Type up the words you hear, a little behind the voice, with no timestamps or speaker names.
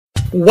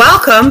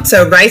Welcome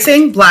to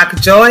Writing Black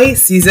Joy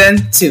Season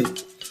 2.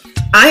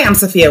 I am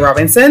Sophia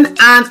Robinson, and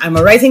I'm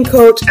a writing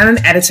coach and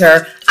an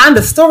editor and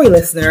a story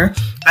listener,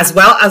 as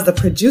well as the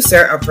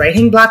producer of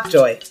Writing Black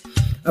Joy,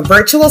 a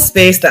virtual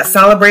space that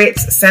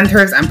celebrates,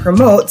 centers, and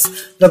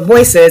promotes the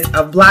voices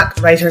of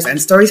Black writers and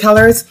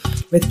storytellers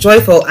with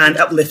joyful and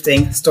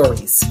uplifting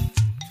stories.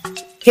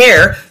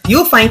 Here,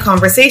 you'll find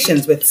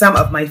conversations with some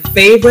of my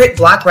favorite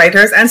Black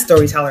writers and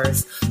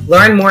storytellers,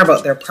 learn more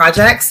about their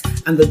projects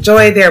and the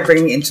joy they're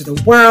bringing into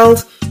the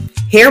world,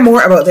 hear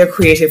more about their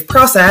creative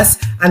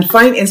process, and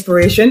find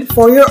inspiration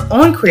for your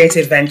own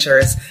creative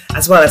ventures,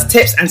 as well as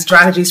tips and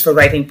strategies for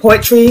writing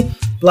poetry,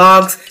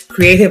 blogs,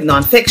 creative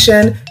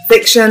nonfiction,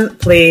 fiction,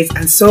 plays,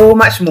 and so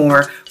much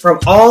more from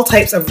all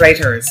types of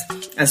writers,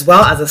 as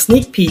well as a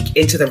sneak peek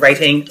into the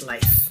writing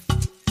life.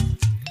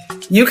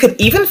 You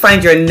could even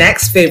find your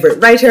next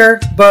favorite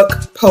writer,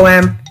 book,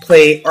 poem,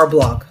 play, or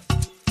blog.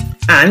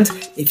 And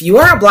if you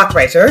are a Black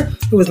writer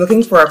who is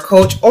looking for a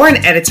coach or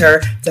an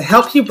editor to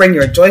help you bring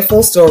your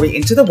joyful story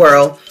into the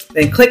world,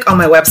 then click on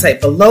my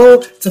website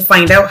below to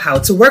find out how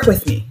to work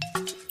with me.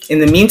 In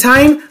the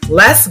meantime,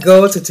 let's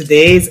go to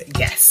today's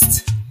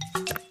guest.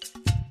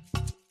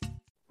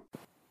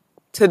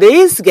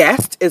 Today's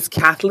guest is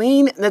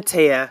Kathleen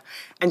Naytia,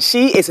 and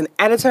she is an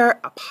editor,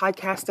 a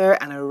podcaster,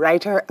 and a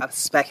writer of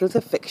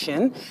speculative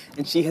fiction,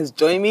 and she has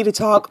joined me to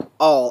talk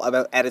all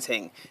about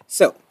editing.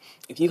 So,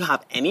 if you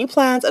have any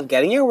plans of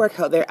getting your work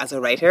out there as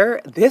a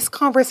writer, this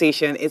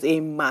conversation is a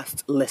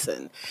must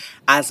listen.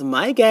 As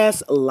my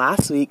guest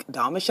last week,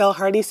 Dawn Michelle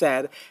Hardy,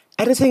 said,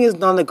 editing is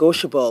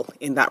non-negotiable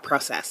in that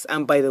process.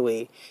 And by the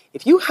way,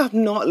 if you have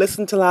not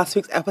listened to last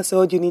week's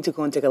episode, you need to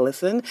go and take a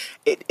listen.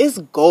 It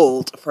is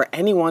gold for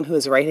anyone who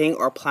is writing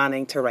or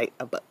planning to write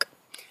a book.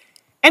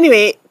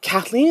 Anyway,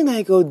 Kathleen and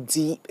I go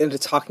deep into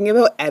talking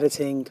about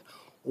editing,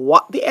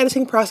 what the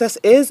editing process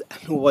is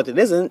and what it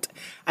isn't,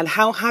 and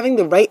how having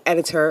the right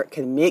editor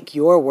can make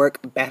your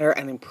work better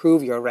and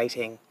improve your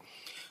writing.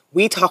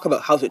 We talk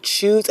about how to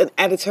choose an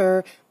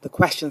editor, the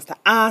questions to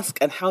ask,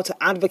 and how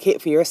to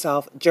advocate for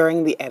yourself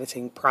during the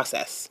editing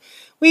process.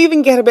 We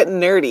even get a bit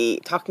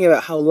nerdy, talking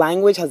about how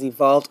language has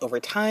evolved over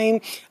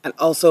time, and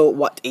also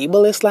what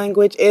ableist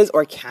language is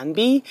or can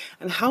be,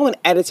 and how an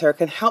editor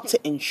can help to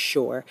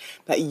ensure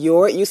that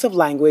your use of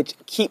language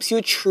keeps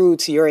you true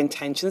to your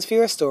intentions for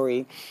your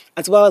story,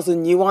 as well as the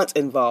nuance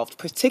involved,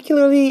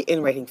 particularly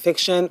in writing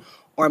fiction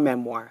or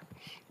memoir.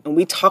 And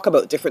we talk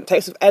about different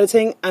types of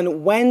editing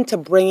and when to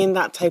bring in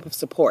that type of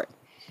support.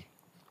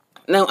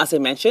 Now, as I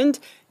mentioned,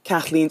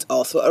 Kathleen's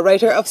also a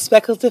writer of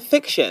speculative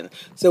fiction.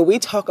 So we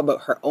talk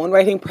about her own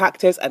writing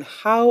practice and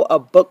how a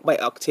book by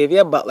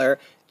Octavia Butler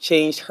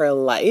changed her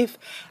life,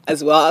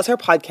 as well as her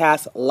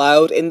podcast,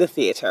 Loud in the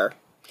Theatre.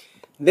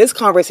 This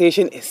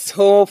conversation is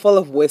so full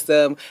of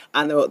wisdom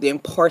and about the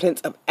importance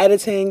of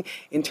editing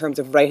in terms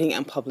of writing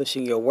and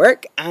publishing your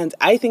work. And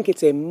I think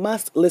it's a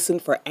must listen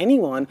for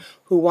anyone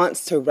who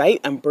wants to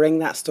write and bring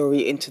that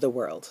story into the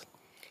world.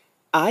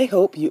 I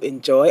hope you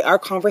enjoy our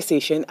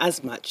conversation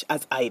as much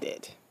as I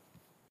did.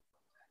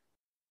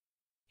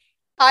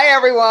 Hi,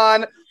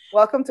 everyone.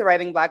 Welcome to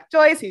Writing Black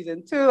Joy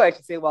Season 2. I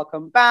should say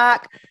welcome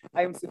back.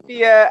 I'm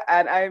Sophia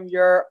and I'm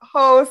your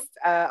host.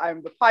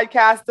 I'm the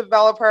podcast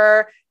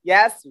developer.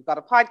 Yes, we've got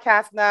a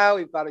podcast now.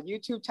 We've got a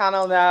YouTube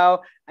channel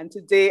now. And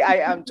today I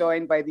am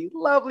joined by the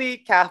lovely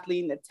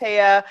Kathleen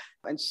Naytia.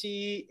 And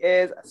she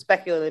is a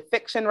speculative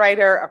fiction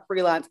writer, a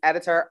freelance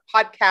editor,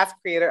 podcast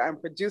creator, and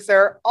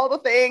producer. All the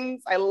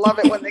things. I love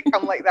it when they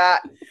come like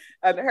that.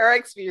 And her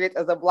experience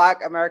as a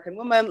Black American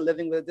woman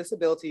living with a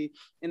disability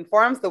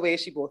informs the way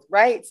she both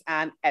writes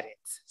and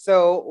edits.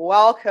 So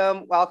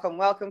welcome,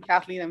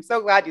 Kathleen. I'm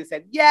so glad you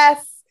said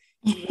yes.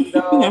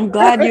 I'm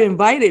glad you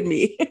invited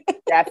me.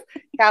 Yes,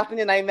 Kathleen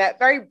and I met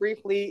very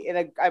briefly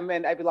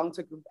I belong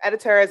to a group of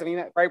editors, and we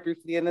met very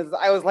briefly, and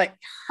I was like,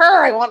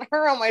 I want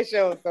her on my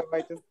show. So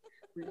I just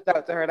reached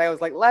out to her and I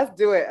was like, let's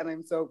do it. And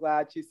I'm so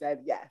glad she said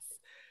yes.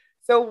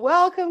 So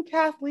welcome,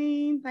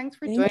 Kathleen. Thanks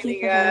for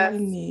joining us.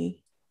 Having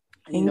me.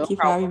 Thank you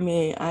for having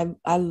me.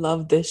 I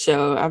love this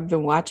show. I've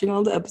been watching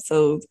all the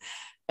episodes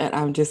and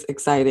I'm just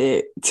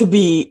excited to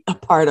be a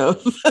part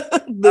of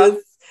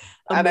this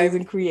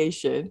amazing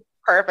creation.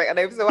 Perfect. And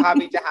I'm so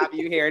happy to have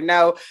you here.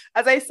 Now,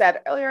 as I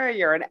said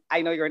earlier,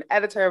 I know you're an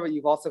editor, but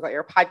you've also got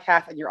your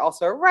podcast and you're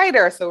also a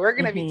writer. So we're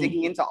going to be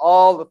digging into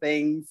all the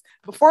things.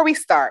 Before we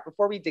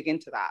dig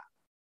into that,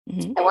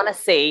 I want to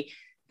say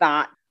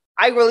that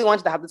I really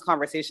wanted to have this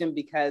conversation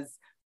because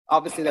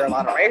obviously there are a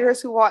lot of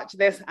writers who watch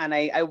this, and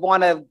I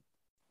want to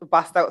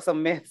bust out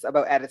some myths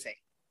about editing,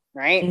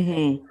 right?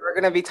 We're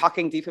going to be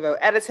talking deep about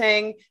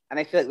editing, and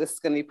I feel like this is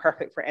going to be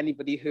perfect for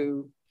anybody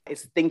who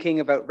is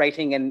thinking about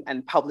writing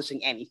and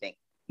publishing anything.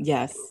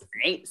 Yes.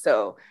 Right.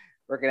 So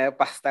we're going to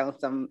bust down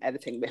some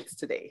editing myths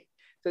today.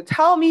 So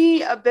tell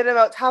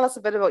us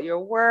a bit about your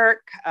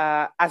work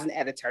as an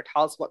editor.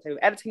 Tell us what type of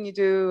editing you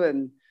do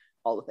and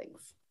all the things.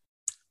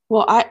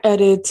 Well, I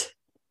edit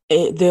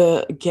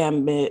the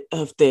gamut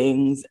of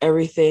things,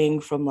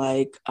 everything from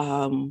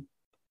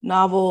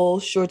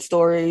novels, short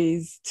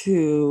stories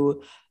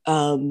to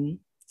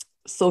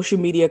social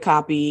media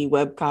copy,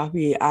 web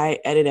copy. I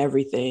edit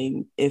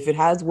everything. If it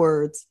has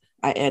words,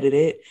 I edit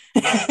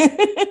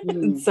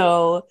it.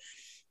 So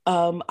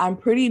I'm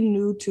pretty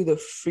new to the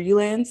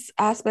freelance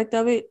aspect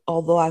of it,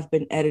 although I've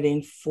been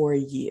editing for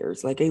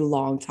years, like a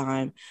long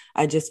time.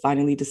 I just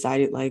finally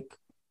decided like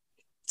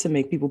to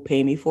make people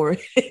pay me for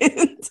it.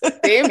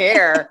 Same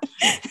here.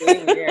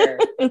 Same here.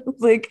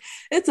 Like,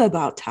 it's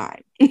about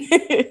time.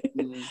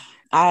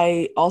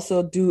 I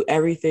also do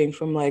everything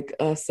from like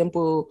a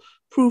simple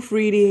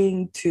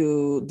proofreading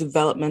to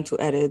developmental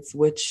edits,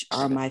 which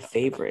are my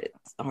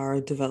favorites, are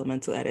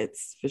developmental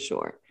edits for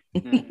sure.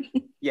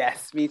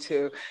 Yes, me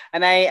too.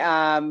 And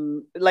I,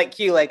 like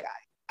you, like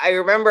I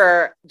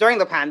remember during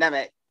the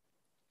pandemic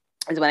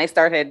is when I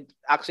started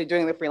actually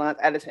doing the freelance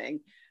editing.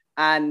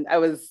 And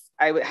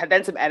I had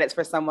done some edits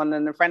for someone,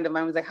 and a friend of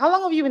mine was like, "How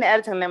long have you been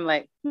editing?" And I'm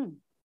like,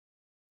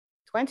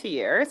 20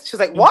 years. She was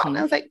like, "What?" And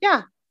I was like,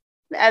 "Yeah,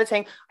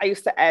 editing. I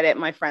used to edit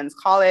my friends'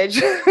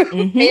 college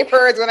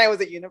papers when I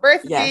was at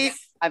university." Yes.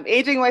 I'm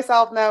aging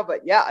myself now,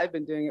 but yeah, I've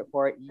been doing it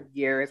for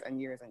years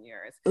and years and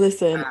years.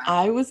 Listen,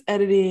 I was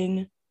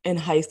editing in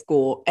high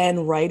school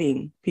and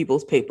writing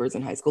people's papers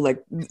in high school.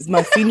 Like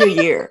my senior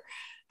year,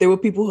 there were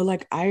people who were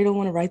like, "I don't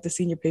want to write the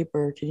senior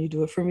paper. Can you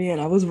do it for me?" And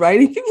I was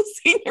writing people's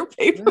senior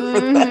paper for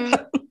them.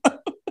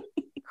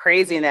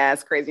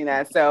 Craziness.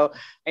 So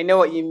I know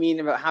what you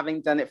mean about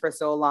having done it for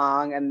so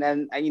long. And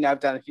then, I've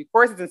done a few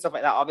courses and stuff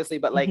like that, obviously,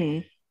 but like,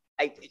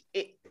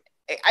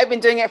 I've been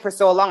doing it for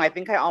so long. I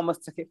think I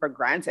almost took it for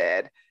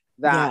granted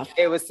that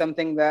it was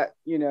something that,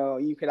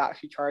 you could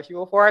actually charge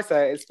people for. So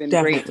it's been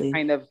great to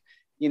kind of,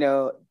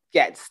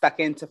 get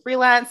stuck into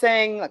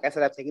freelancing. Like I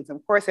said, I've taken some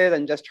courses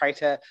and just try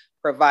to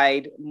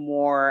provide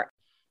more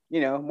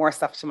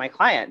stuff to my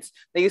clients.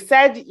 Now, you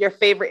said your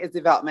favorite is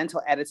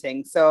developmental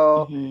editing.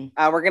 So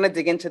we're going to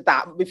dig into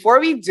that. But before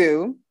we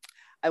do,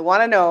 I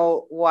want to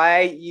know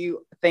why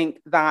you think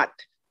that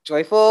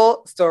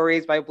joyful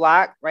stories by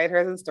Black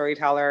writers and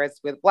storytellers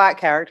with Black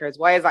characters,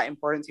 why is that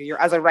important to you?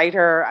 You're as a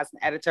writer, as an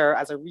editor,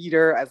 as a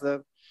reader, as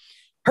a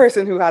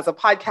person who has a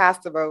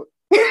podcast about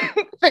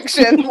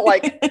fiction,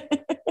 like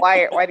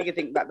why do you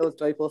think that those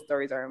joyful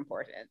stories are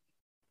important?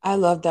 I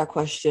love that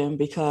question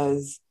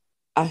because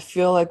I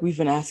feel like we've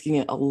been asking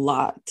it a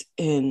lot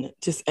in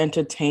just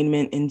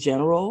entertainment in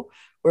general,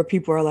 where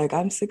people are like,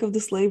 I'm sick of the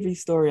slavery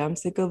story. I'm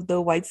sick of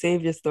the white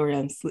savior story.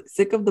 I'm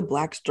sick of the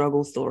Black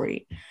struggle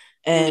story.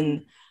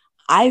 And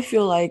I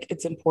feel like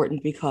it's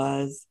important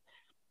because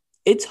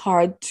it's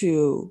hard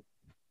to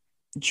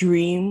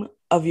dream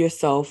of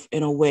yourself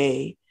in a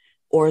way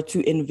or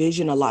to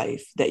envision a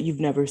life that you've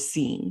never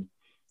seen.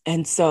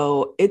 And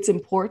so it's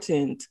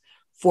important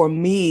for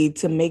me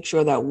to make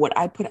sure that what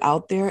I put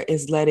out there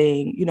is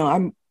letting,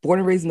 I'm born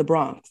and raised in the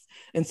Bronx.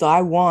 And so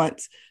I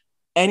want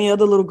any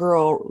other little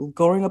girl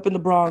growing up in the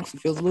Bronx who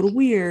feels a little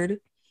weird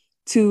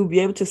to be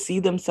able to see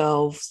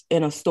themselves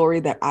in a story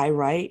that I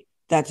write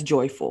that's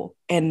joyful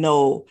and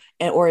know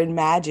or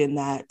imagine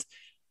that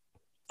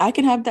I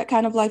can have that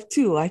kind of life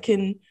too. I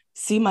can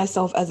see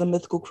myself as a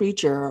mythical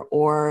creature,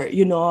 or,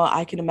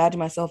 I can imagine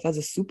myself as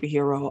a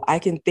superhero. I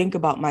can think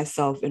about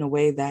myself in a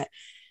way that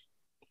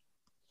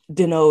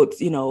denotes,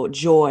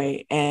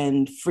 joy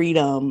and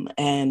freedom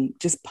and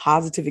just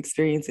positive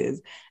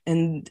experiences.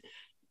 And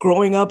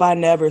growing up, I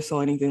never saw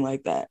anything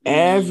like that.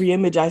 Every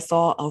image I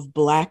saw of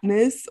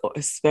Blackness,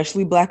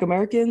 especially Black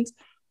Americans,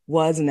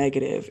 was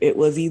negative. It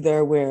was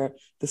either we're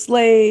the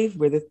slave,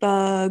 we're the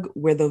thug,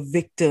 we're the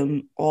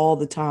victim all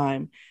the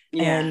time.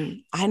 Yeah.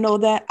 And I know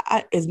that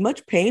as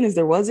much pain as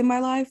there was in my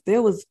life,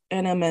 there was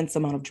an immense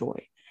amount of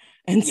joy.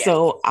 And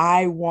so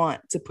I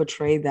want to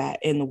portray that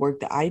in the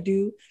work that I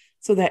do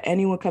so that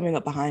anyone coming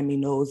up behind me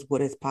knows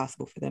what is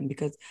possible for them,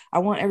 because I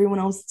want everyone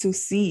else to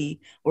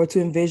see or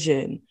to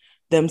envision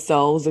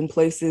themselves in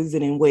places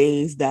and in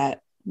ways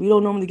that we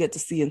don't normally get to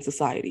see in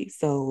society.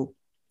 So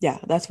yeah,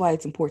 that's why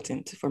it's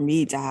important for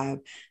me to have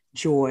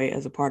joy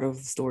as a part of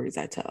the stories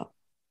I tell.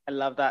 I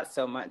love that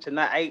so much. And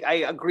that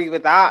I agree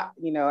with that.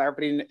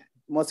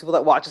 Most people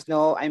that watch us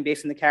know I'm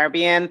based in the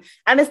Caribbean,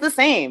 and it's the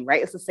same,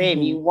 right? It's the same.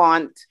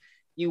 Mm-hmm.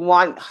 You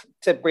want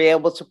to be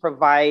able to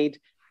provide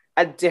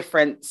a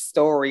different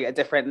story, a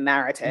different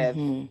narrative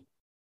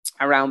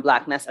around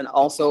Blackness, and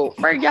also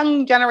for a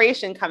young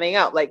generation coming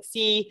up, like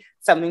have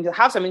something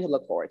to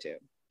look forward to.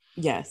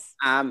 Yes.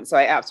 So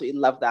I absolutely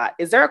love that.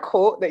 Is there a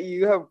quote that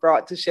you have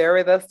brought to share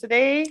with us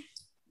today?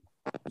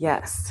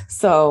 Yes.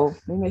 So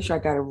let me make sure I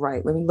got it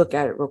right. Let me look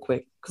at it real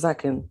quick because I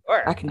can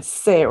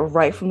say it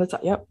right from the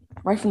top. Yep,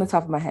 right from the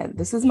top of my head.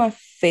 This is my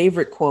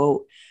favorite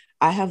quote.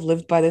 I have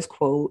lived by this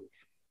quote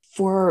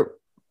for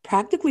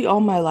practically all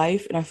my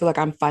life, and I feel like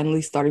I'm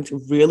finally starting to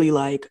really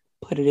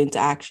put it into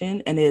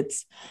action. And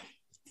it's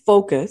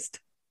focused.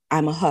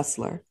 I'm a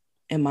hustler,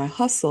 and my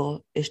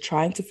hustle is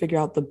trying to figure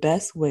out the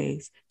best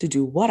ways to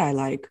do what I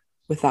like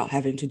without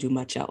having to do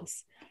much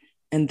else.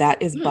 And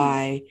that is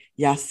by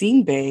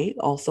Yasin Bey,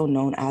 also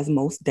known as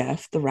Mos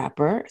Def, the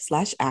rapper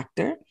 /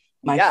 actor,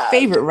 my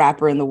favorite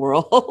rapper in the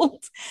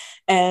world.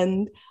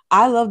 And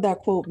I love that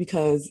quote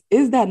because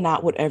is that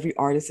not what every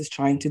artist is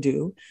trying to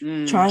do?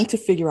 Trying to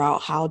figure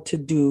out how to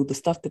do the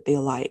stuff that they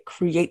like,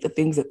 create the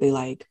things that they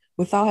like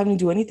without having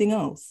to do anything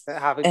else.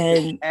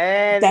 And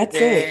that's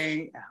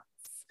it.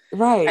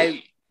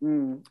 Right.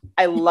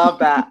 I love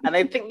that. And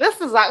I think this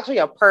is actually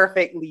a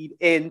perfect lead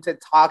into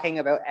talking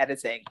about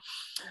editing.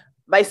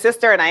 My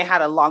sister and I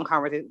had a long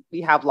conversation.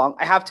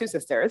 I have two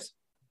sisters,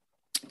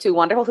 two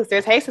wonderful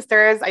sisters. Hey,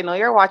 sisters, I know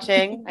you're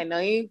watching. I know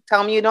you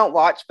tell me you don't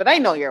watch, but I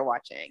know you're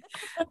watching.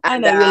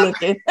 And, I know you're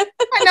looking.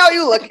 I know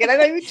you looking. I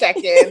know you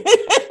checking.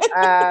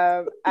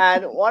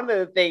 And one of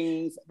the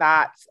things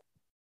that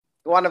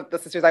one of the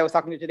sisters I was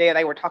talking to today and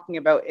I were talking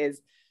about is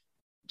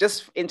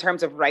just in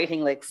terms of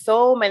writing, like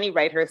so many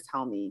writers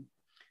tell me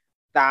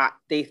that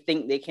they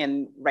think they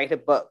can write a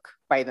book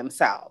by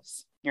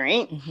themselves,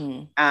 right?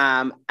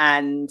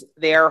 And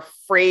they're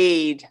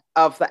afraid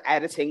of the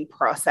editing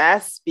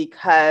process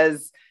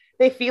because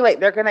they feel like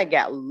they're going to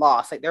get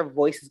lost, like their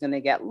voice is going to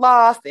get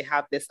lost. They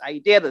have this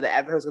idea that the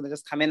editor is going to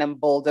just come in and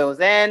bulldoze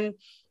in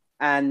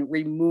and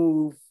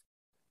remove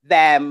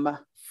them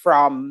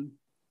from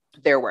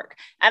their work.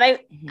 And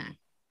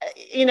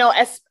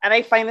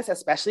I find this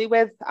especially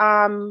with,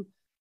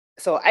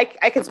 so I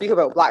can speak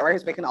about Black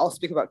writers, but I can also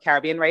speak about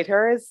Caribbean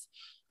writers.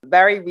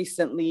 Very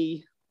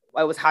recently,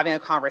 I was having a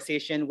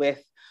conversation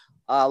with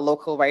a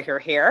local writer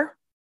here,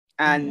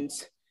 and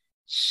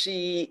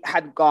she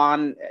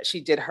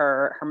did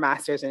her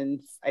master's in,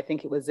 I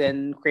think it was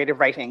in creative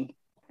writing,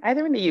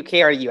 either in the UK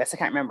or the US, I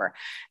can't remember.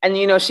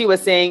 And, she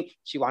was saying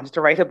she wanted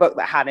to write a book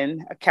that had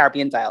in a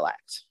Caribbean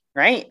dialect,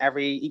 right?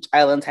 Each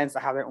island tends to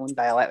have their own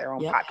dialect, their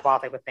own patois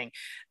type of thing.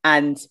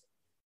 And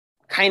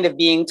kind of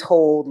being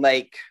told,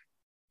 like,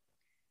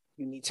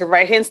 you need to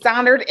write in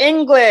standard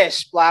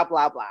English, blah,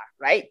 blah, blah,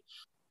 right?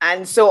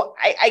 And so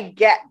I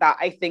get that.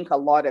 I think a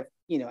lot of,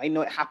 I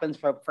know it happens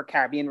for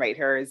Caribbean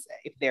writers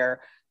if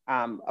they're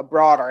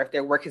abroad or if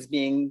their work is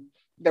being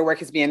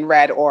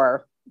read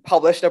or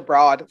published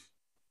abroad,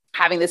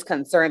 having this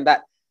concern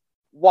that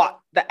what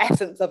the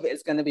essence of it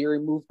is going to be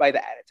removed by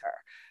the editor.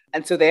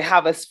 And so they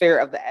have a fear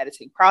of the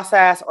editing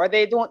process, or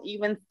they don't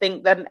even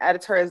think that an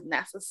editor is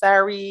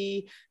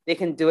necessary. They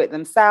can do it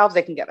themselves.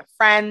 They can get a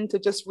friend to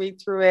just read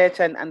through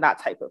it and that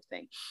type of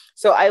thing.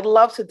 So I'd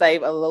love to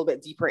dive a little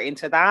bit deeper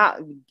into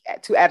that. We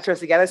get two editors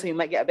together, so you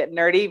might get a bit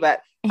nerdy,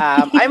 but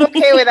I'm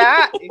okay with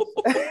that.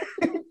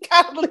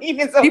 Kathleen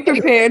is okay. Be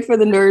prepared for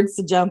the nerds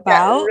to jump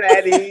out.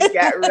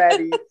 Get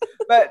ready.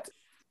 But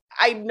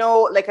I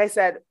know, like I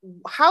said,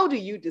 how do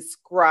you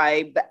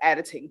describe the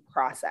editing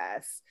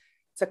process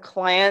to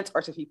clients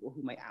or to people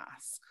who might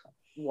ask,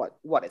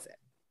 what is it?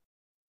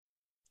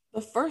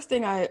 The first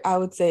thing I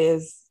would say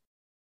is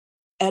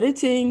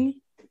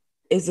editing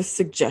is a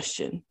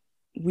suggestion.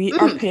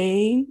 You're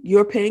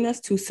paying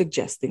us to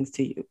suggest things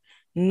to you.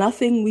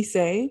 Nothing we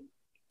say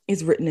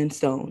is written in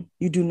stone.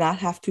 You do not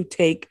have to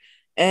take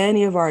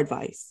any of our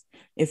advice.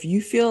 If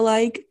you feel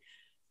like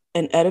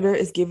an editor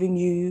is giving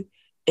you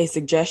a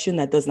suggestion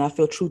that does not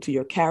feel true to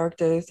your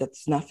characters, that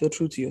does not feel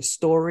true to your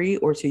story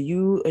or to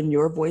you and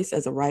your voice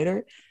as a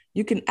writer,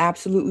 you can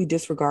absolutely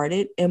disregard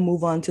it and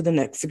move on to the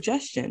next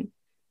suggestion.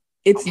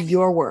 It's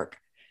your work.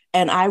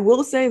 And I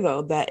will say,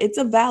 though, that it's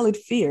a valid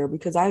fear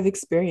because I've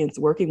experienced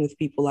working with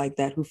people like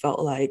that who felt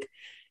like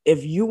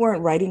if you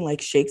weren't writing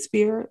like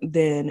Shakespeare,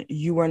 then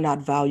you were not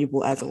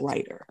valuable as a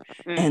writer.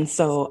 And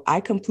so I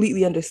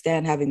completely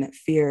understand having that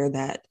fear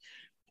that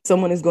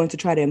someone is going to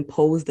try to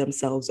impose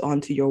themselves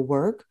onto your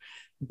work.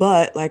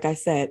 But like I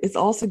said, it's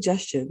all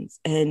suggestions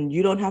and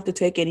you don't have to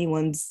take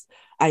anyone's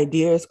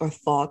ideas or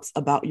thoughts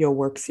about your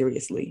work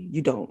seriously.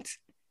 You don't.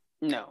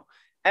 No.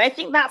 And I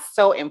think that's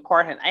so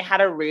important. I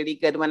had a really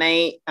good, when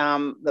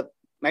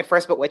my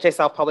first book, which I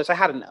self-published, I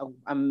had an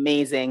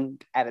amazing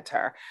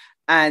editor.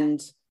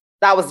 And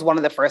that was one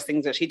of the first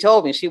things that she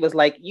told me. She was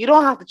like, you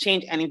don't have to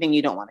change anything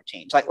you don't want to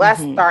change. Like,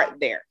 let's start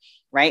there.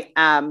 Right.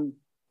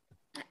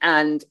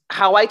 And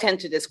how I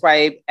tend to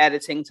describe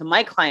editing to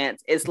my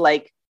clients is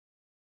like,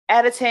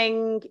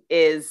 editing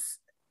is,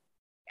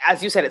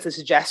 as you said, it's a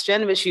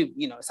suggestion, which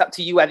it's up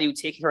to you whether you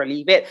take it or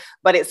leave it.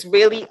 But it's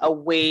really a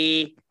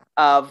way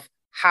of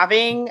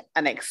having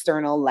an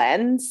external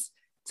lens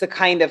to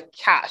kind of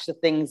catch the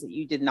things that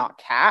you did not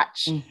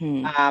catch,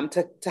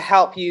 to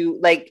help you.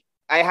 Like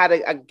I had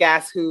a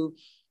guest who,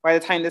 by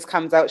the time this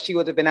comes out, she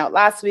would have been out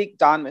last week,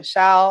 Dawn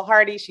Michelle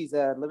Hardy. She's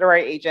a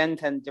literary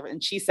agent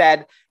and she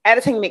said,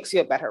 editing makes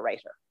you a better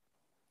writer,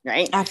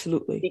 right?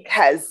 Absolutely.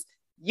 Because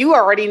you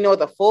already know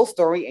the full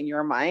story in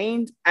your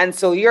mind. And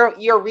so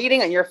you're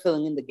reading and you're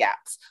filling in the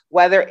gaps,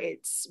 whether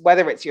it's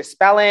your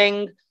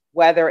spelling,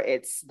 whether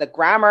it's the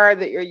grammar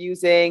that you're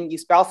using, you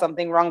spell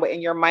something wrong, but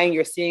in your mind,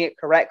 you're seeing it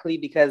correctly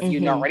because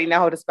you already know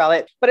how to spell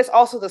it. But it's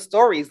also the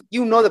stories.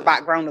 You know the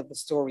background of the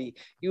story.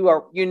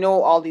 You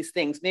know all these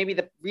things. Maybe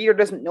the reader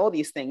doesn't know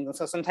these things. And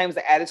so sometimes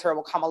the editor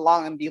will come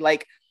along and be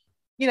like,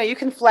 you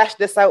can flesh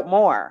this out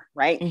more,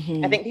 right?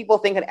 I think people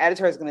think an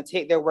editor is going to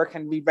take their work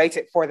and rewrite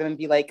it for them and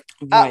be like,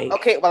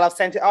 okay, well, I've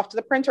sent it off to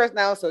the printers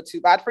now, so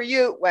too bad for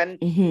you. When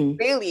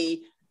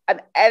really,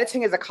 an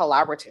editing is a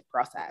collaborative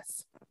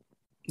process.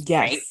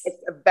 Yes. Right?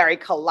 It's a very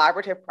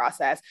collaborative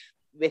process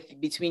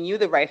between you,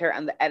 the writer,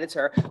 and the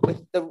editor,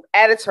 with the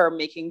editor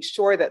making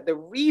sure that the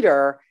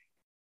reader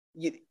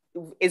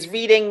is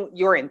reading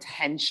your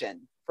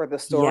intention for the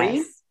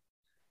story.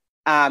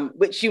 Yes.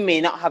 Which you may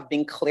not have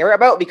been clear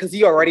about because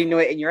you already know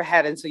it in your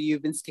head. And so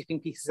you've been skipping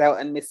pieces out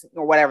and missing,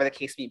 or whatever the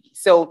case may be.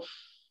 So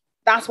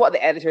that's what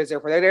the editors are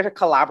for. They're there to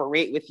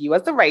collaborate with you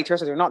as the writer.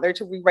 So they're not there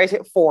to rewrite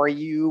it for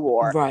you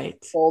or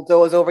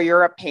bulldoze over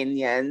your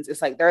opinions.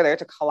 It's like they're there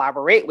to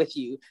collaborate with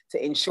you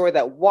to ensure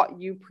that what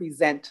you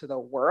present to the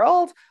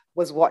world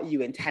was what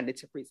you intended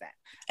to present.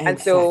 Exactly. And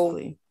so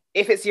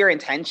if it's your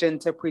intention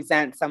to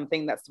present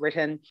something that's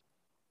written,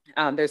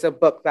 there's a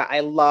book that I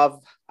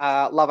love,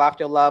 Love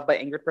After Love by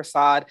Ingrid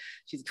Prasad.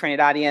 She's a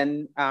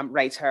Trinidadian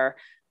writer.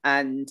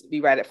 And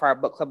we read it for our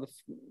book club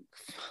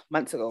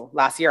months ago,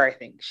 last year, I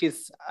think.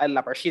 I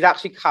love her. She's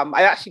actually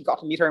I actually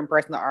got to meet her in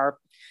person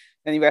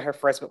then we read her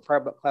first book for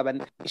our book club.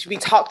 And we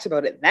talked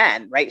about it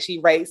then, right? She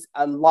writes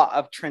a lot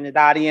of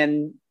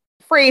Trinidadian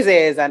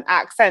phrases and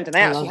accent. And I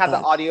actually had the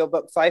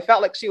audiobook. So I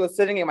felt like she was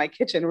sitting in my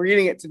kitchen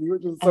reading it to me,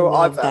 which was so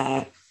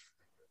awesome.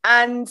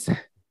 And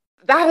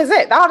that is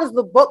it. That is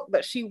the book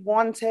that she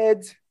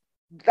wanted.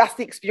 That's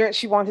the experience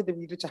she wanted the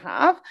reader to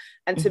have.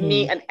 And to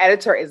me, an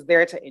editor is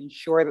there to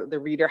ensure that the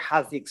reader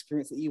has the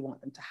experience that you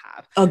want them to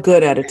have. A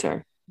good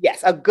editor.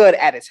 Yes, a good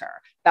editor.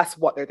 That's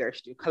what they're there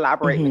to do,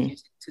 collaborate with you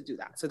to do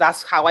that. So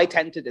that's how I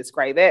tend to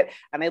describe it.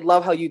 And I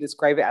love how you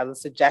describe it as a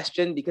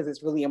suggestion, because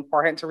it's really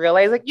important to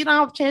realize, like, you don't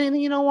have to change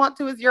anything you don't want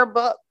to. It's your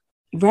book.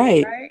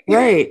 Right.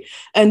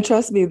 And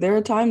trust me, there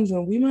are times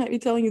when we might be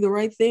telling you the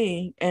right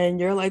thing and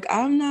you're like,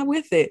 I'm not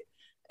with it.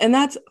 And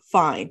that's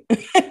fine.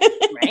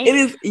 Right? It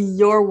is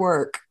your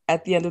work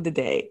at the end of the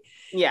day.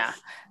 Yeah.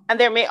 And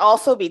there may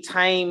also be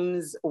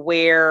times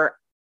where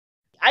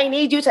I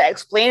need you to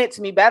explain it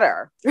to me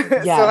better so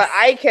that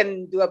I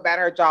can do a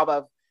better job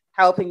of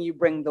helping you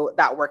bring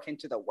that work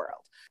into the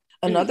world.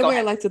 Another way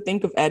I like to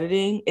think of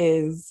editing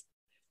is,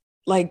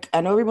 like, I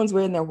know everyone's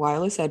wearing their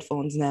wireless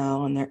headphones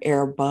now and their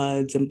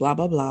earbuds and blah,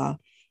 blah, blah.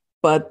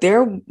 But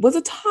there was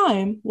a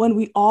time when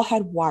we all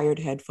had wired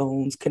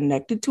headphones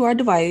connected to our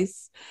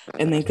device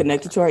and then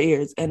connected to our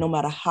ears. And no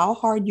matter how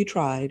hard you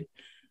tried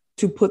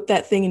to put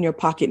that thing in your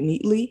pocket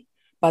neatly,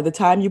 by the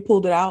time you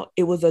pulled it out,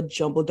 it was a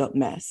jumbled up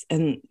mess.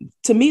 And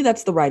to me,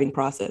 that's the writing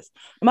process.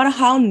 No matter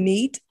how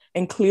neat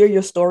and clear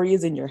your story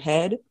is in your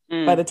head,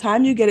 by the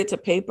time you get it to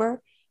paper,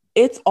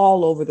 it's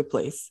all over the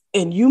place.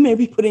 And you may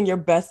be putting your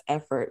best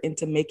effort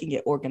into making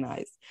it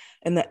organized.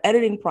 And the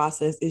editing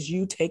process is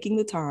you taking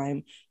the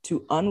time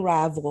to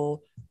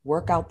unravel,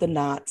 work out the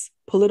knots,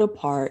 pull it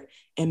apart,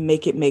 and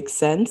make it make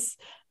sense.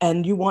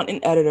 And you want an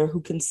editor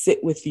who can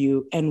sit with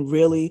you and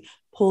really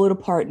pull it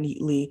apart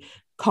neatly,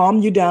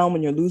 calm you down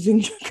when you're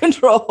losing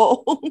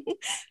control,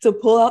 to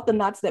pull out the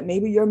knots that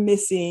maybe you're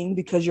missing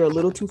because you're a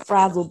little too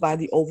frazzled by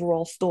the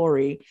overall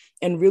story,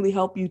 and really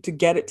help you to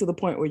get it to the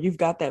point where you've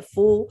got that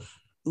full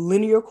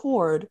linear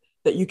chord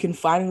that you can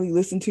finally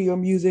listen to your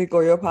music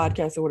or your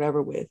podcast or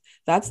whatever with.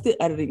 That's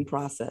the editing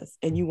process.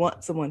 And you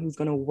want someone who's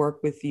going to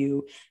work with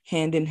you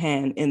hand in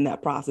hand in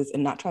that process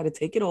and not try to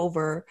take it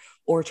over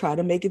or try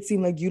to make it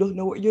seem like you don't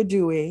know what you're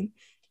doing,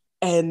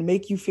 and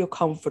make you feel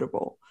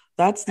comfortable.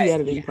 That's the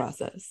editing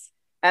process.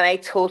 And I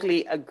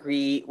totally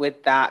agree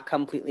with that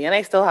completely. And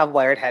I still have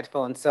wired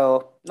headphones,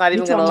 so not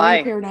even gonna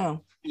lie. Here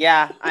now.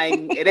 Yeah,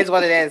 it is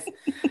what it is.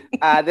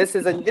 This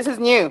is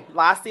new.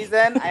 Last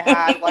season, I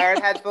had wired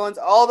headphones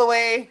all the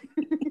way,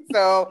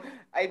 so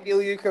I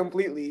feel you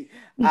completely.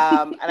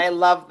 And I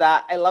love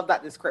that. I love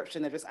that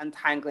description of just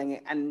untangling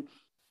it, and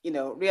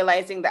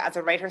realizing that as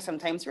a writer,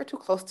 sometimes you're too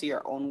close to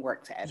your own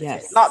work to edit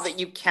it. Not that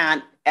you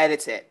can't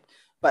edit it,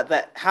 but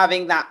that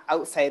having that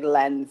outside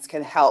lens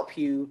can help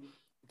you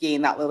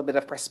gain that little bit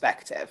of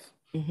perspective.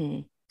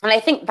 And I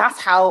think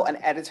that's how an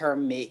editor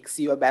makes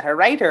you a better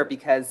writer,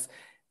 because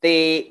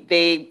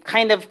they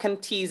kind of can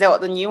tease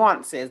out the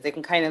nuances. They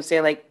can kind of say,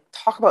 like,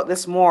 talk about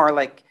this more,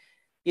 like,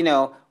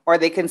 or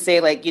they can say,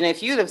 like,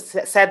 if you'd have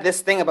said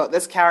this thing about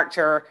this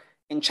character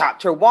in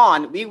chapter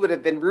 1, we would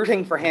have been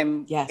rooting for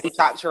him in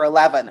chapter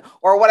 11,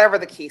 or whatever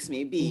the case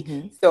may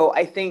be. So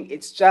I think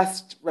it's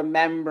just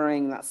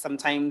remembering that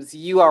sometimes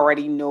you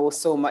already know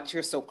so much,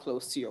 you're so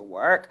close to your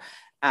work,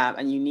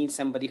 and you need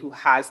somebody who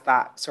has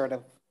that sort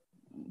of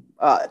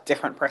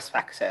different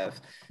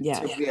perspective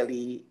to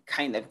really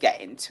kind of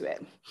get into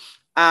it.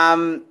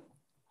 And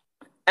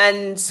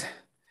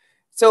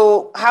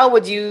so how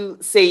would you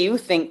say you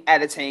think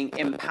editing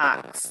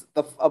impacts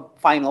the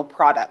final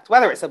product,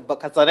 whether it's a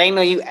book? Because I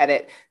know you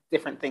edit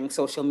different things,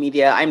 social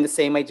media. I'm the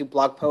same. I do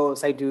blog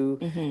posts. I do,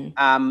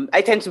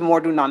 I tend to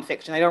more do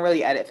nonfiction. I don't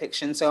really edit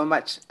fiction so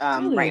much.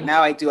 Right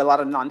now I do a lot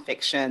of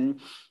nonfiction,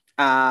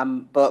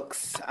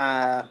 books,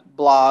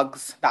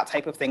 blogs, that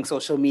type of thing,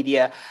 social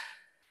media.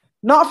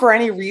 Not for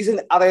any reason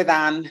other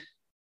than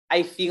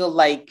I feel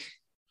like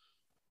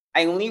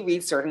I only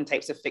read certain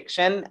types of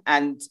fiction,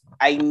 and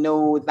I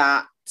know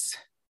that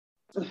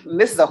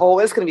this is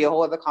going to be a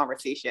whole other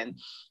conversation,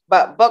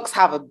 but books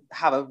have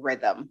a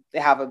rhythm. They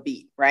have a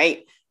beat,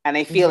 right? And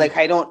I feel like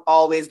I don't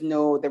always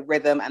know the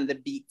rhythm and the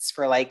beats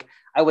for, like,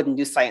 I wouldn't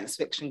do science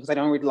fiction because I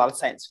don't read a lot of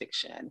science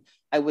fiction.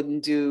 I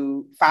wouldn't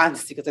do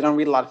fantasy because I don't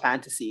read a lot of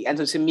fantasy. And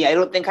so to me, I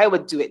don't think I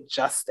would do it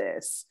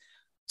justice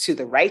to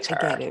the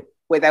writer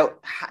without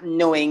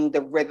knowing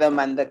the rhythm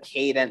and the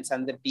cadence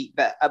and the beat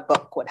that a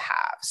book would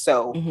have.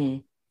 So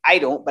I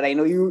don't, but I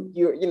know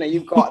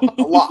you've got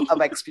a lot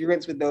of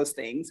experience with those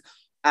things.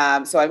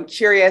 So I'm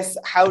curious,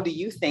 how do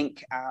you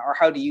think, or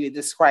how do you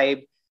describe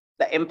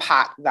the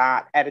impact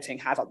that editing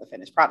has on the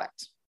finished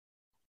product?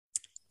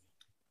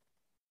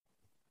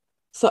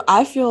 So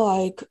I feel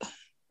like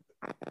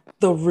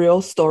the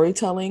real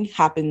storytelling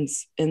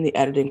happens in the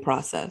editing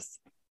process.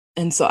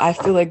 And so I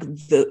feel like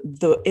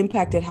the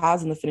impact it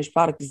has in the finished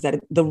product is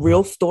that the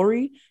real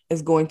story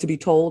is going to be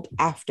told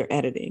after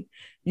editing.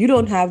 You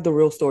don't have the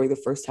real story the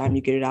first time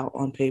you get it out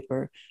on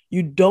paper.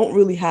 You don't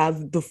really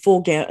have the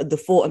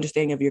full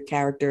understanding of your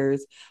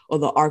characters or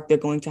the arc they're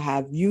going to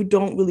have. You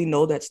don't really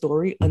know that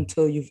story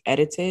until you've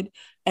edited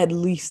at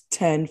least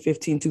 10,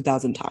 15,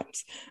 2,000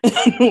 times.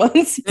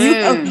 Once you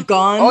have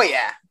gone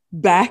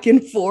back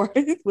and forth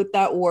with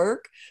that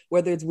work,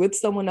 whether it's with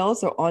someone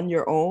else or on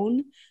your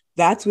own,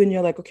 that's when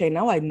you're like, okay,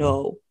 now I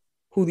know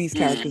who these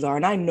characters are.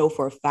 And I know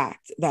for a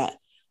fact that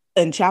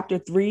in chapter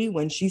 3,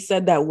 when she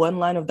said that one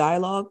line of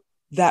dialogue,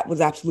 that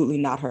was absolutely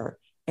not her.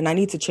 And I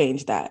need to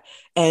change that.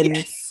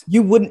 And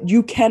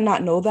you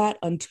cannot know that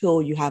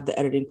until you have the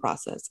editing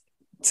process,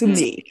 to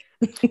me.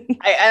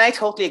 I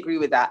totally agree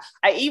with that.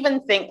 I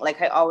even think,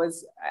 like, I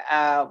always,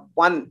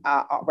 one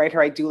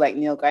writer I do like,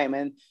 Neil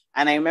Gaiman,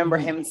 and I remember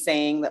him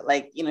saying that,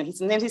 like,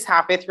 sometimes he's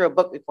halfway through a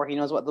book before he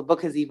knows what the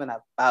book is even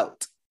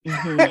about.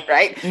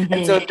 Right.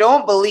 And so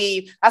don't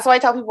believe, that's why I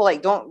tell people,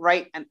 like, don't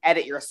write and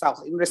edit yourself.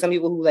 Even there's some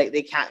people who, like,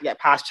 they can't get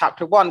past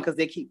chapter 1 because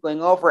they keep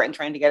going over it and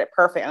trying to get it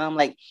perfect. And I'm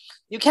like,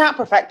 you can't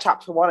perfect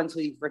chapter 1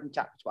 until you've written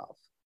chapter 12.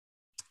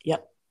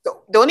 Yep.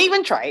 So don't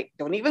even try it.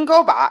 Don't even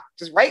go back.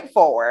 Just write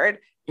forward.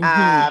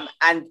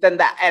 And then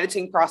that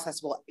editing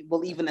process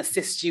will even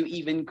assist you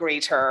even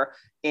greater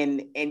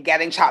in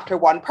getting chapter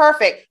 1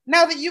 perfect.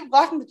 Now that you've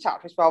gotten to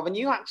chapter 12 and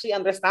you actually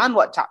understand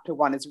what chapter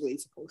 1 is really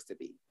supposed to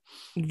be.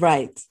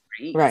 Right.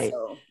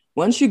 So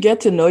once you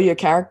get to know your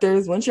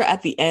characters, once you're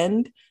at the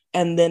end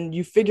and then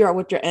you figure out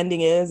what your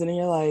ending is, and then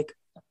you're like,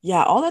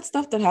 yeah, all that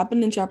stuff that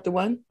happened in chapter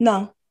 1,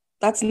 no,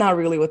 that's not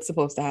really what's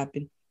supposed to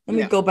happen. Let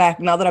me go back,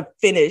 now that I've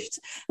finished,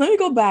 let me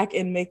go back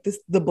and make this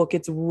the book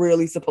it's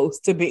really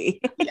supposed to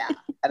be.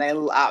 And I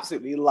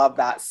absolutely love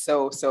that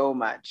so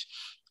much.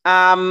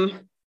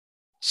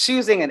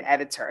 Choosing an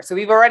editor. So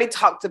we've already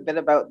talked a bit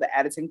about the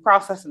editing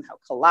process and how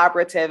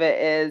collaborative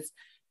it is.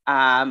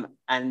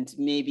 And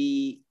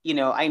maybe,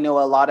 I know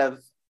a lot of,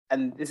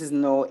 and this is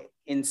no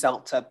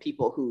insult to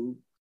people who,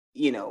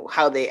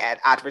 how they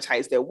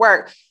advertise their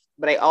work,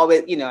 but I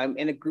always, I'm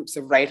in a groups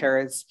of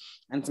writers,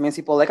 and sometimes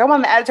people are like, I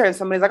want an editor, and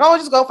somebody's like, oh,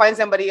 just go find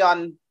somebody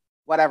on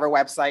whatever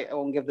website. I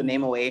won't give the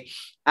name away.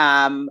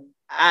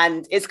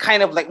 And it's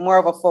kind of like more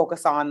of a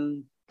focus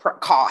on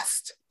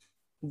cost.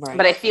 Right.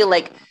 But I feel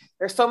like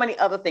there's so many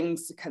other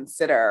things to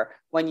consider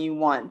when you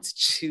want to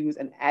choose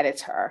an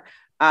editor.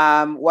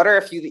 What are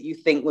a few that you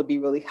think would be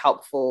really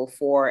helpful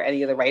for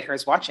any of the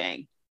writers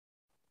watching?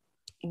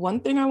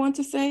 One thing I want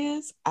to say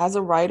is, as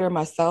a writer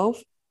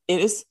myself, it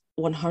is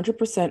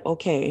 100%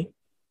 okay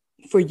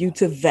for you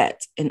to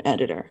vet an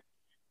editor.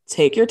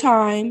 Take your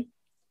time,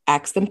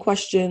 ask them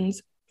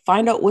questions,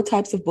 find out what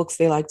types of books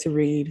they like to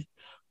read,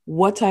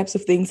 what types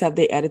of things have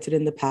they edited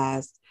in the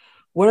past,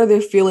 what are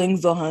their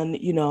feelings on,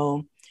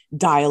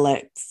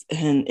 dialects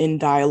and in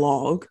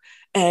dialogue,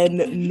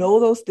 and know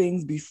those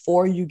things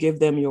before you give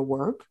them your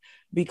work,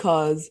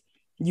 because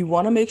you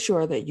want to make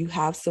sure that you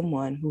have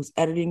someone who's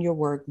editing your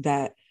work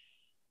that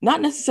not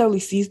necessarily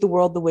sees the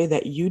world the way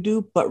that you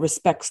do, but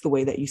respects the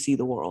way that you see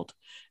the world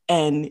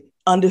and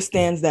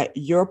understands that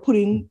you're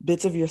putting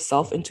bits of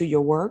yourself into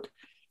your work.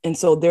 And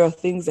so there are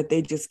things that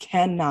they just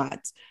cannot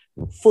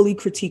fully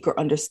critique or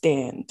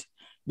understand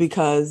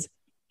because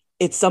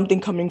it's something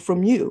coming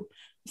from you.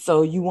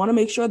 So you want to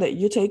make sure that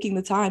you're taking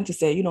the time to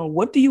say,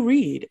 what do you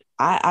read?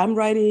 I'm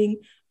writing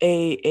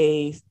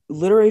a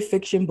literary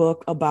fiction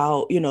book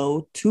about,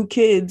 2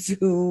 kids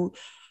who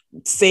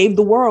save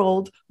the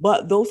world,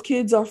 but those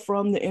kids are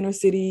from the inner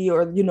city,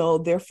 or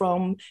they're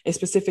from a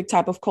specific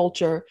type of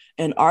culture.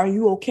 And are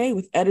you okay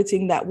with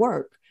editing that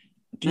work?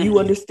 Do you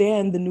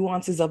understand the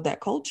nuances of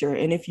that culture?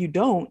 And if you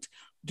don't,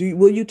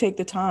 will you take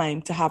the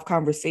time to have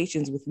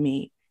conversations with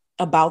me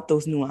about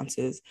those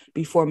nuances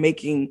before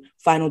making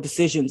final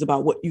decisions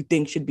about what you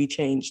think should be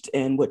changed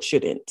and what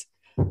shouldn't?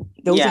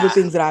 Those are the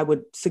things that I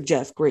would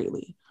suggest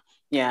greatly.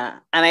 Yeah.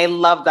 And I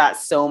love that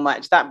so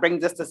much. That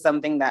brings us to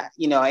something that,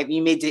 you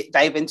may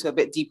dive into a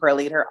bit deeper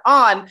later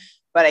on,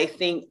 but I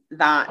think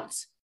that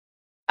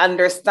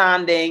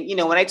understanding,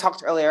 when I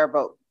talked earlier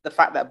about the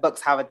fact that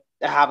books have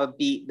a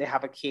beat, they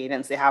have a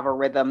cadence, they have a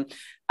rhythm.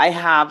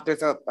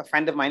 There's a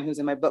friend of mine who's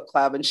in my book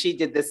club, and she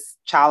did this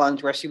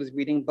challenge where she was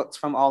reading books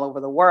from all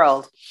over the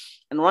world.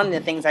 And one of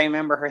the things I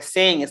remember her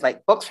saying is,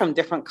 like, books from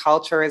different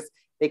cultures,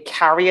 they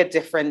carry a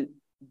different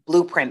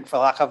blueprint, for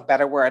lack of a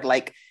better word.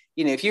 Like,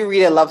 you know, if you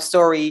read a love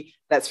story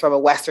that's from a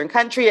Western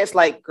country, it's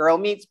like girl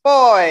meets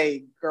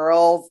boy,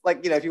 girls,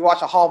 like, you know, if you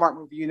watch a Hallmark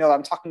movie, you know what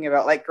I'm talking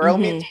about, like girl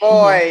meets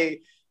boy,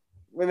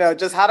 you know,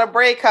 just had a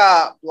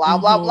breakup, blah,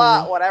 blah,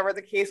 blah, whatever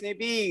the case may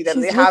be. Then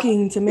she's they have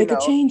looking to make a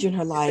change in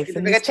her life.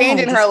 To make a change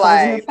in her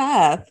life.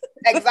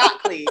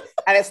 Exactly.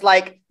 And it's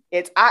like,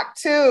 it's act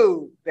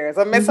 2. There's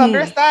a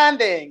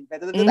misunderstanding.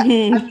 And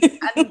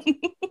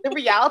the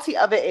reality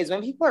of it is,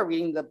 when people are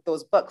reading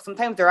those books,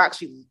 sometimes they are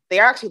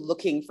actually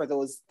looking for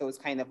those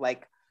kind of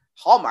like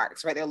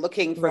hallmarks, right? They're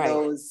looking for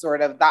those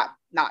sort of that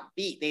not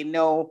beat. They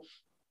know,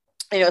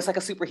 you know, it's like a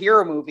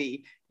superhero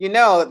movie. You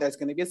know that there's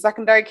going to be a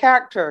secondary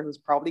character who's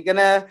probably going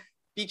to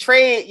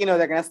betray. You know,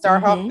 they're going to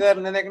start off good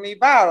and then they're going to be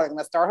bad. They're going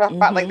to start off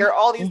bad. Like, there are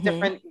all these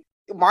different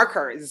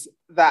markers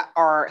that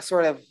are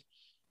sort of,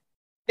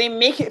 they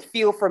make it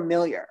feel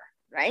familiar,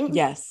 right?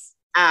 Yes.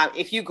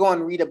 If you go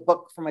and read a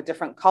book from a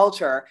different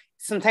culture,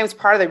 sometimes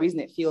part of the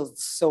reason it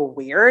feels so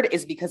weird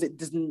is because it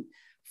doesn't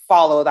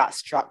follow that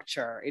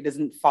structure. It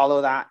doesn't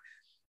follow that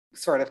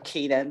sort of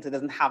cadence. It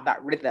doesn't have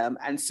that rhythm.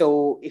 And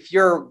so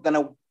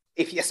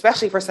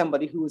especially for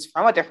somebody who's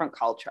from a different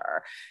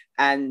culture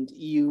and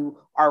you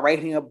are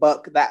writing a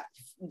book that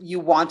you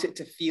want it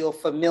to feel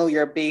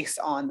familiar based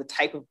on the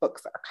type of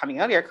books that are coming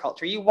out of your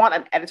culture, you want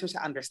an editor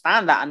to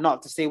understand that and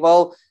not to say,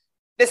 well,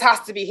 this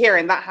has to be here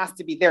and that has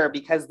to be there,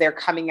 because they're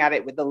coming at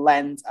it with the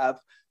lens of,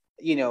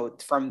 you know,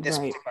 from this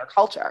particular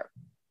culture.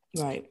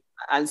 Right.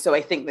 And so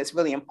I think that's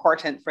really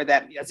important for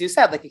them. As you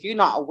said, like, if you're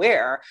not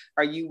aware,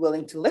 are you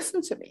willing to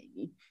listen to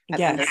me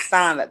and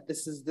understand that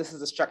this is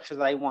a structure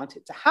that I want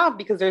it to have?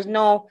 Because there's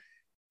no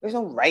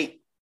right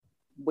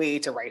way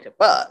to write a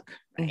book,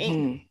 right?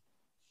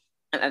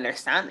 And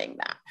understanding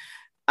that.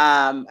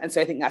 And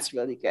so I think that's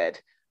really good.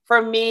 For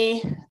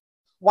me,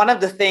 one of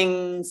the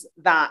things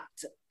that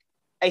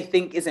I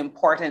think is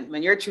important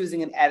when you're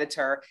choosing an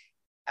editor,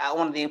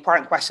 one of the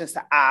important questions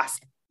to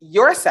ask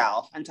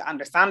yourself and to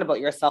understand about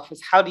yourself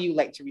is, how do you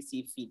like to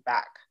receive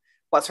feedback?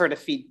 What sort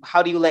of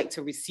how do you like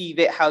to receive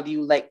it? How do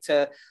you like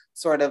to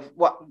sort of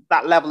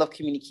that level of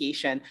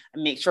communication,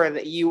 and make sure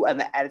that you and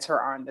the editor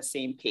are on the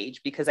same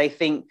page? Because I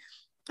think,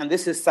 and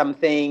this is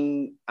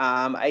something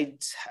I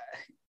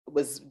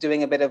was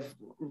doing a bit of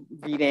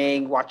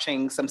reading,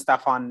 watching some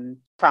stuff on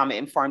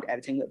trauma-informed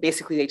editing, but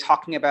basically they're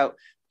talking about,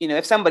 you know,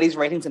 if somebody's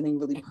writing something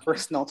really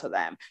personal to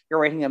them,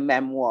 you're writing a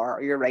memoir,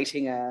 or you're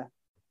writing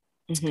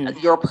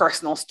your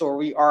personal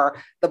story,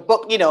 or the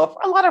book, you know, for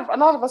a lot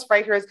of us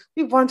writers,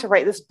 we wanted to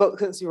write this book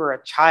since we were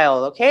a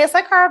child. Okay. It's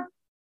like our,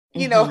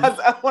 you know, as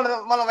one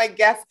of my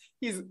guests,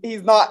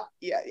 he's not,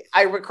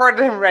 I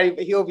recorded him already,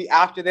 but he'll be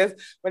after this,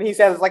 when he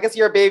says, like, it's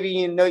your baby,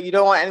 you know, you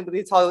don't want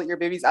anybody to tell you that your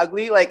baby's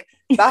ugly. Like,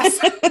 that's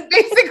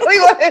basically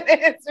what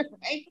it is,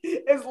 right?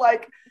 It's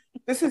like,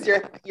 this is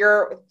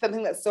your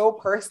something that's so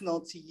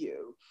personal to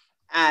you,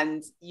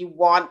 and you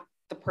want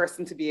the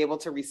person to be able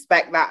to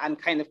respect that and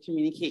kind of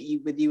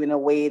communicate with you in a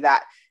way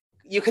that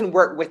you can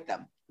work with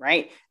them,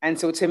 right? And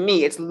so to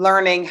me, it's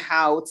learning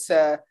how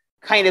to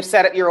kind of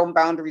set up your own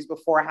boundaries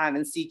beforehand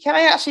and see, can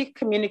I actually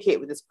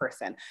communicate with this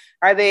person?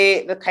 Are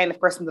they the kind of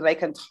person that I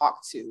can talk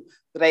to?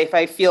 That if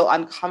I feel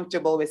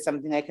uncomfortable with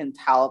something, I can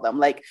tell them.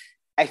 Like,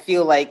 I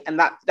feel like,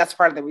 and that's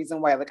part of the reason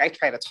why, like, I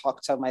try to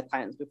talk to my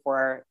clients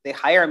before they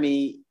hire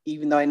me,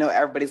 even though I know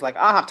everybody's like,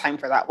 I don't have time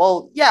for that.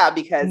 Well, yeah,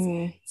 because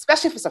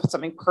especially if it's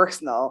something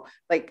personal,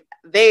 like,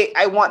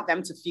 I want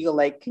them to feel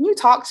like, can you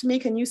talk to me?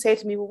 Can you say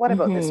to me, well, what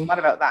about this? What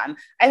about that? And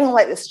I don't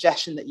like the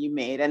suggestion that you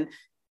made. And,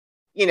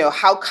 you know,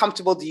 how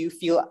comfortable do you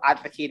feel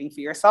advocating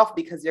for yourself?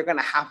 Because you're going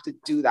to have to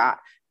do that,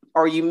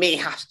 or you may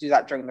have to do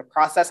that during the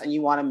process. And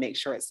you want to make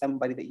sure it's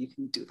somebody that you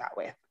can do that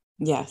with.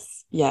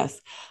 Yes.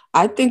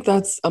 I think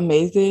that's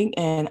amazing.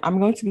 And I'm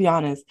going to be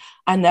honest,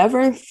 I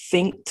never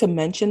think to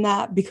mention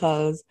that,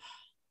 because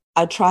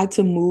I try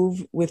to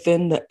move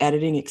within the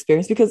editing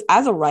experience, because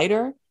as a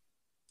writer,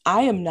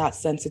 I am not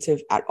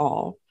sensitive at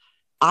all.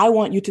 I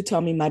want you to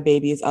tell me my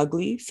baby is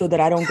ugly so that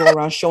I don't go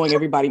around showing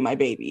everybody my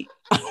baby.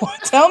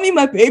 Tell me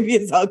my baby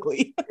is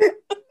ugly.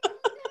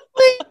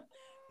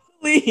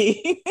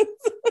 Please.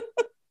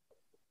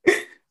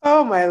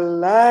 Oh, my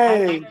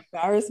life. I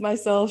embarrass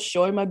myself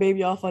showing my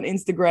baby off on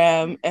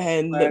Instagram,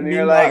 and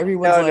you're like,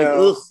 everyone's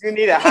no. You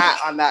need a hat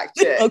on that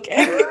shit.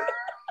 Okay.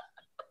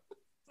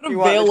 Put a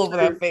veil over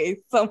that face,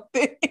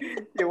 something.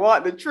 You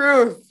want the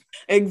truth.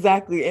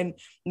 Exactly. And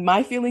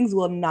my feelings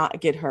will not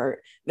get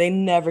hurt. They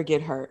never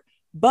get hurt.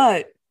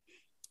 But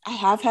I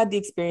have had the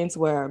experience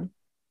where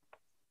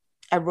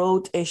I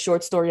wrote a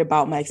short story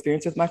about my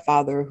experience with my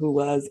father, who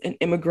was an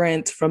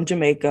immigrant from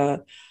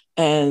Jamaica.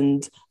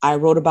 And I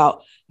wrote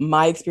about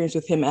my experience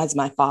with him as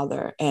my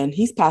father. And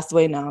he's passed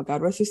away now,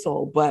 God rest his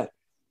soul. But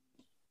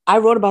I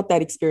wrote about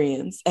that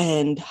experience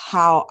and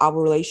how our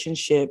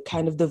relationship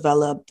kind of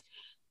developed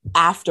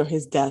after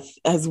his death,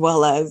 as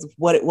well as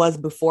what it was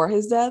before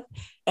his death.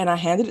 And I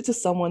handed it to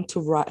someone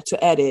to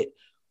edit,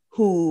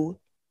 who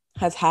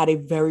has had a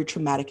very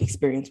traumatic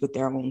experience with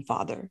their own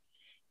father.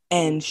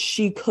 And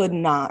she could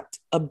not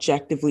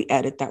objectively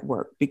edit that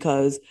work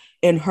because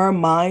in her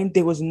mind,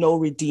 there was no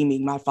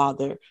redeeming my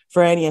father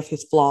for any of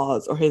his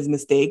flaws or his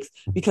mistakes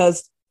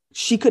because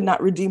she could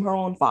not redeem her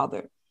own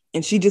father.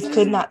 And she just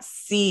could not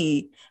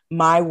see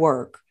my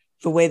work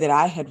the way that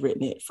I had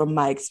written it from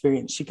my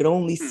experience. She could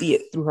only see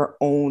it through her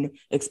own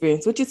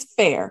experience, which is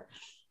fair.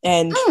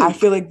 And I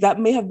feel like that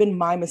may have been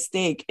my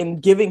mistake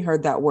in giving her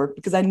that work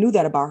because I knew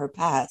that about her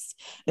past.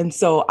 And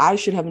so I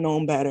should have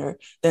known better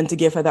than to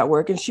give her that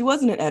work. And she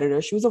wasn't an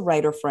editor. She was a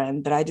writer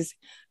friend that I just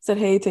said,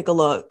 hey, take a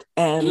look.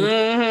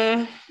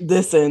 And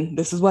listen,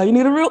 this is why you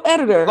need a real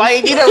editor. Why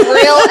you need a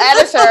real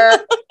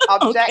editor,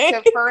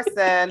 objective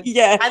person.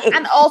 Yes.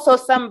 And also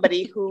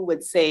somebody who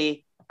would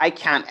say, I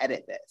can't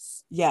edit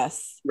this.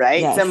 Yes.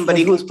 Right? Yes.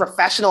 Somebody who's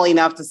professional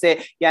enough to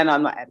say, yeah, no,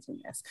 I'm not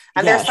editing this.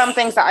 And there's some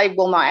things that I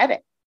will not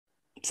edit.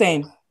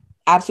 Same.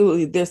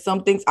 Absolutely. There's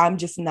some things I'm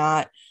just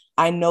not,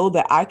 I know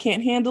that I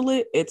can't handle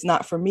it. It's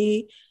not for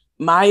me.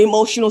 My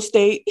emotional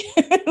state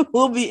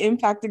will be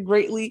impacted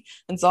greatly.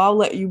 And so I'll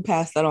let you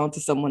pass that on to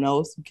someone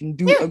else who can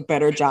do a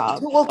better job.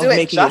 Who will do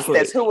it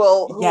justice, who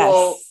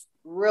will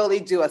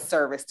really do a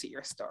service to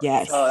your story.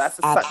 Yes. So that's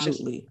such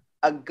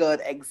a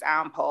good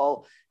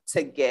example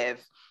to give.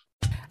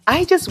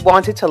 I just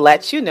wanted to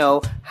let you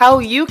know how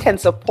you can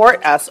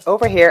support us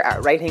over here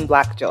at Writing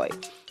Black Joy.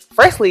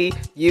 Firstly,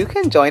 you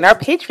can join our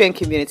Patreon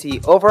community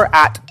over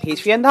at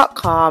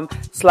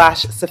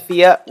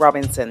patreon.com/Sophia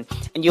Robinson,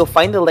 and you'll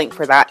find the link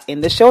for that in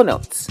the show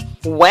notes.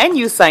 When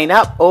you sign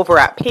up over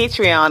at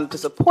Patreon to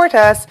support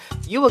us,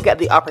 you will get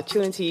the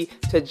opportunity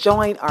to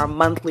join our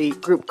monthly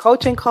group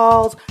coaching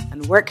calls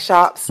and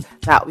workshops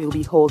that we'll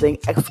be holding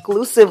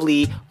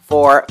exclusively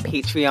for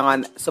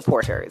Patreon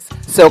supporters.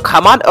 So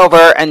come on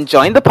over and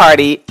join the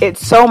party.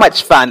 It's so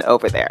much fun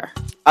over there.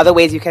 Other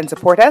ways you can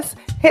support us: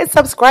 hit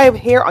subscribe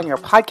here on your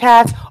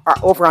podcast or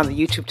over on the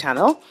YouTube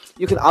channel.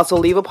 You can also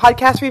leave a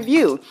podcast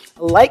review,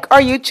 like our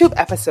YouTube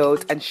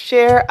episodes, and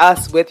share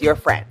us with your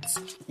friends.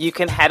 You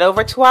can head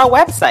over to our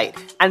website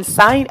and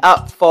sign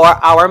up for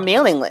our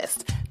mailing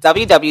list,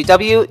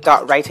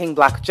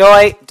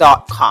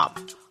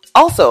 www.writingblackjoy.com.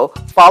 Also,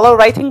 follow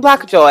Writing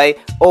Black Joy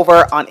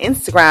over on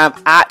Instagram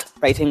at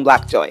Writing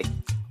Black Joy.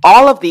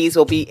 All of these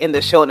will be in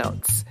the show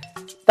notes.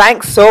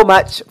 Thanks so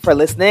much for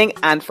listening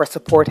and for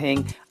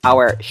supporting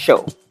our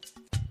show.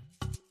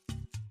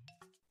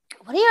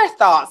 What are your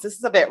thoughts? This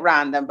is a bit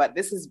random, but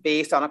this is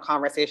based on a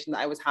conversation that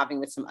I was having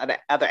with some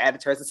other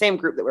editors, the same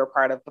group that we were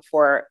part of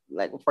before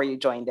you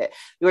joined it.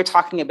 We were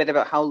talking a bit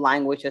about how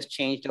language has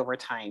changed over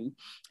time.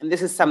 And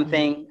this is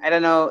something, I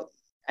don't know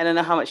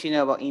how much you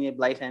know about Enid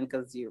Blyton,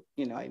 because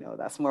I know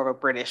that's more of a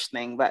British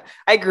thing, but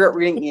I grew up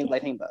reading Enid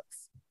Blyton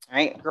books,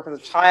 right? I grew up as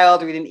a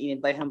child reading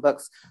Enid Blyton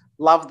books,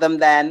 loved them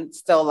then,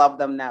 still love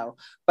them now.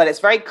 But it's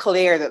very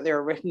clear that they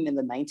were written in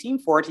the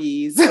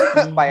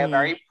 1940s by a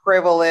very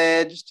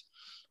privileged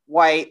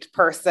white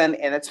person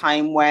in a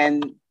time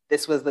when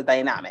this was the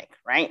dynamic,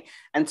 right?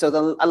 And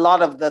so a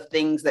lot of the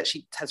things that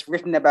she has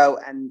written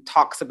about and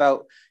talks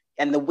about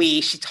and the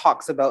way she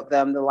talks about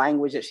them, the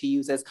language that she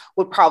uses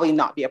would probably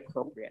not be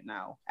appropriate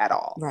now at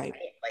all. Right.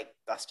 Like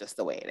that's just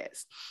the way it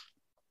is.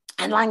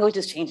 And language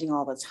is changing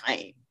all the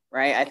time,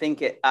 right? I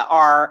think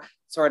our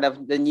sort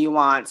of the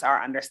nuance,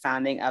 our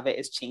understanding of it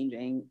is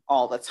changing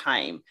all the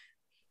time.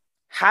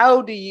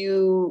 How do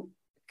you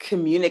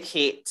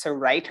communicate to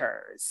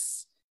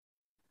writers,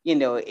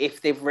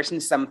 if they've written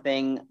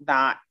something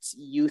that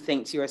you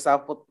think to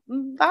yourself, well,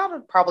 that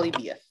would probably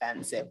be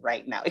offensive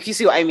right now. If you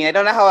see what I mean, I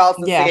don't know how else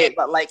to say it,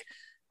 but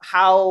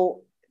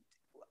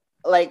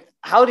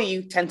how do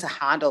you tend to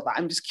handle that?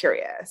 I'm just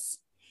curious.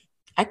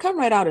 I come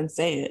right out and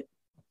say it.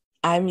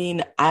 I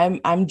mean,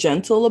 I'm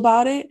gentle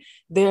about it.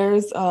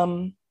 There's, I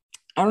don't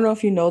know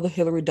if you know the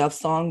Hilary Duff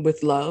song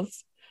With Love,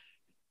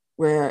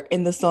 where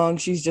in the song,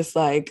 she's just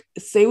like,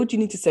 say what you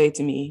need to say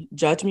to me,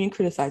 judge me and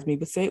criticize me,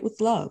 but say it with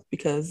love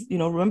because,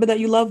 remember that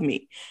you love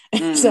me.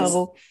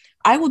 So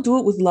I will do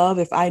it with love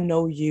if I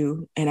know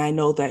you and I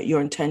know that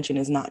your intention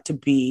is not to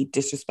be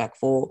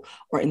disrespectful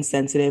or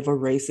insensitive or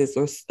racist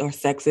or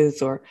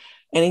sexist or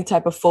any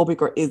type of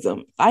phobic or ism.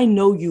 If I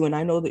know you and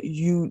I know that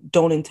you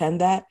don't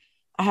intend that,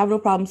 I have no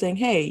problem saying,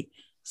 hey,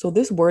 so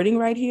this wording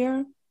right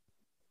here,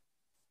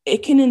 it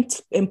can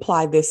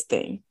imply this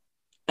thing.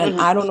 And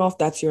I don't know if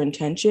that's your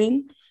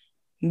intention.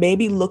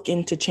 Maybe look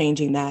into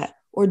changing that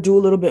or do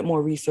a little bit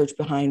more research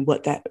behind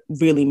what that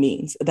really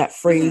means, that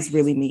phrase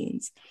really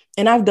means.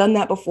 And I've done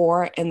that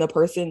before. And the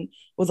person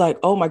was like,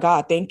 oh my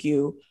God, thank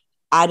you.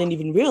 I didn't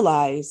even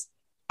realize.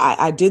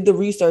 I did the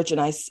research and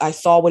I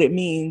saw what it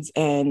means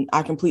and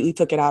I completely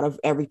took it out of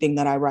everything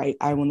that I write.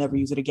 I will never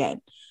use it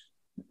again.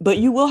 But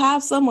you will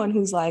have someone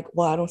who's like,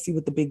 well, I don't see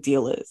what the big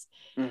deal is.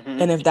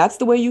 And if that's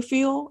the way you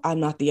feel, I'm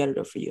not the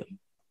editor for you.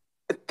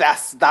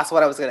 That's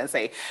what I was going to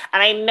say.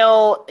 And I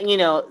know,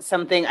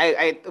 something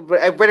I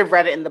would have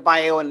read it in the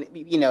bio and,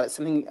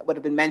 something that would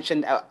have been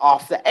mentioned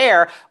off the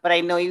air, but I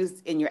know you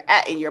in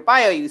your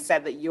bio, you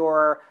said that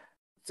your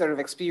sort of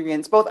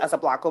experience, both as a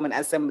Black woman,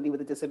 as somebody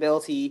with a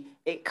disability,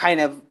 it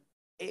kind of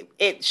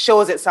it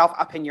shows itself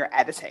up in your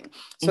editing.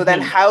 So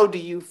then how do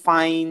you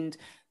find,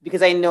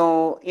 because I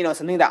know,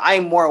 something that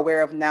I'm more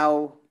aware of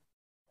now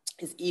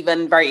is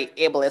even very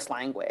ableist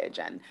language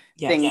and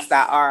things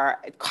that are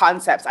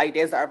concepts,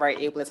 ideas that are very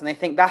ableist. And I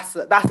think that's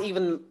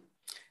even,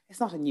 it's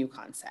not a new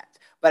concept,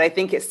 but I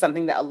think it's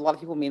something that a lot of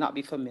people may not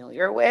be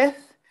familiar with.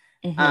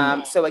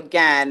 So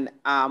again,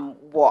 I'd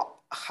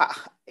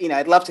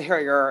love to hear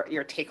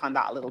your take on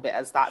that a little bit,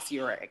 as that's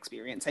your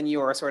experience and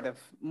you're sort of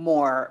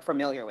more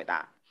familiar with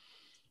that.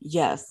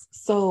 Yes.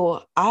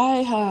 So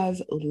I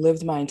have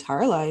lived my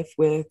entire life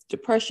with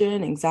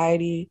depression,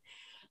 anxiety,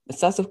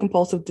 obsessive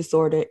compulsive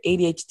disorder,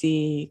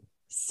 ADHD,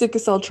 sickle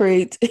cell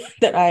trait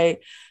that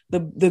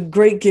the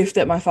great gift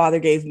that my father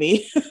gave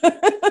me,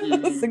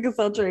 sickle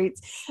cell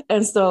traits.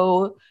 And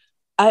so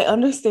I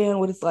understand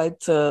what it's like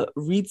to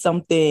read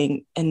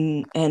something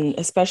and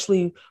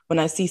especially when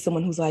I see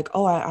someone who's like,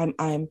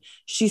 oh,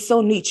 she's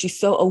so neat, she's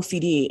so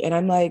OCD. And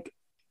I'm like,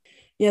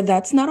 yeah,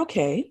 that's not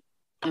okay.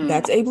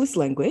 That's ableist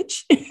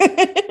language.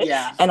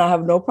 And I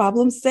have no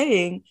problem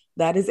saying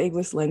that is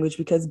ableist language,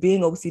 because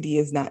being OCD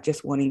is not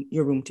just wanting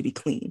your room to be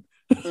clean.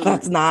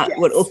 That's not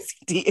what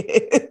OCD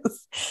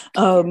is.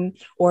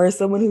 Or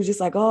someone who's just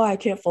like, oh, I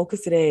can't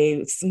focus today.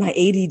 It's my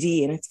ADD.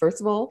 And it's,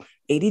 first of all,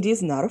 ADD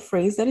is not a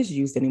phrase that is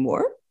used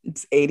anymore.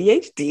 It's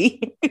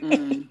ADHD.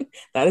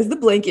 That is the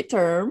blanket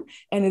term.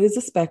 And it is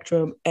a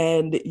spectrum.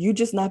 And you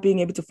just not being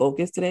able to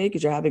focus today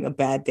because you're having a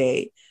bad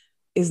day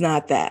is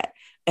not that.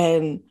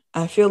 And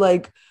I feel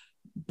like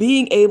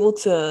being able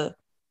to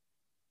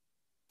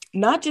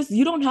not just,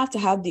 you don't have to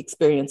have the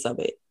experience of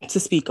it to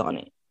speak on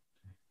it.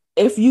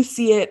 If you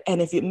see it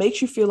and if it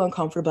makes you feel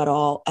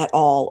uncomfortable at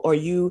all, or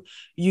you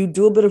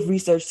do a bit of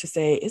research to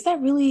say, is that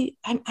really,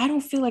 I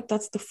don't feel like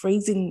that's the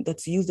phrasing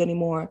that's used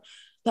anymore.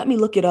 Let me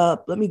look it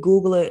up. Let me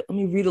Google it. Let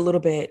me read a little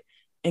bit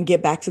and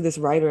get back to this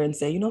writer and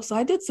say, so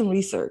I did some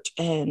research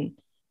and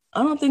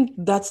I don't think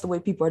that's the way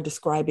people are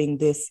describing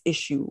this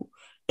issue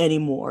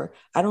anymore.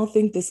 I don't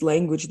think this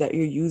language that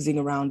you're using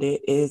around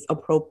it is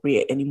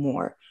appropriate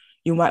anymore.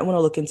 You might want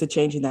to look into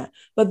changing that.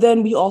 But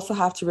then we also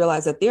have to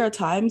realize that there are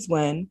times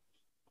when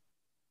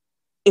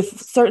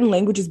if certain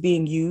language is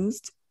being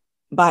used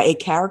by a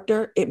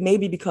character, it may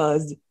be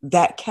because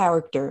that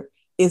character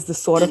is the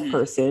sort of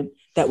person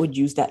that would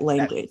use that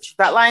language.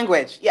 That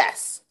language,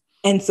 yes.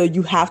 And so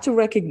you have to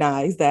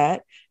recognize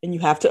that, and you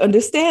have to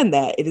understand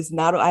that it is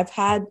not, I've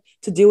had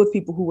to deal with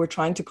people who were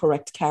trying to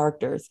correct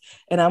characters.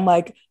 And I'm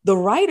like, the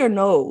writer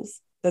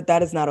knows that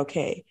that is not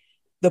okay.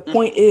 The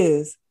point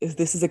is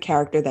this is a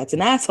character that's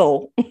an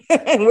asshole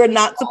and we're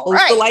not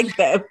supposed to like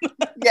them.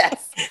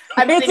 Yes.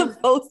 We're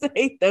supposed to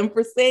hate them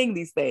for saying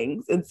these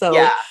things. And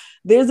so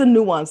there's a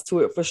nuance to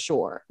it for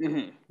sure.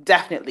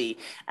 Definitely.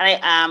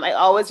 And I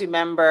always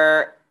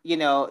remember,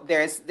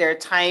 there are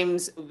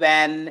times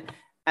when,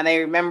 and I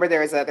remember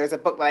there's a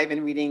book that I've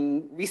been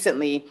reading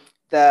recently.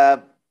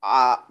 The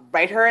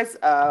writer is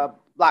a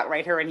Black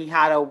writer and he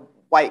had a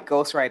white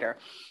ghostwriter.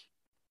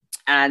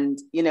 And,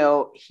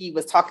 he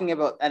was talking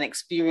about an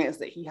experience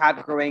that he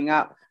had growing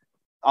up,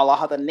 a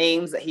lot of the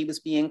names that he was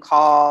being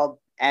called,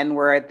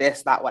 N-word,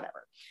 this, that,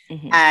 whatever.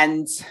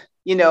 And,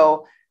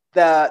 the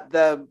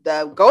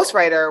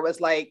ghostwriter was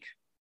like,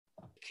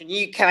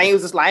 can I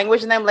use this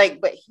language? And I'm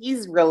like, but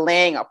he's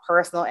relaying a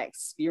personal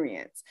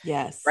experience.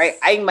 Yes. Right.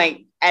 I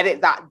might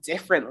edit that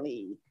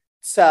differently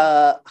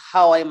to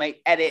how I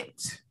might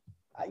edit,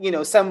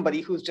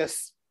 somebody who's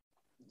just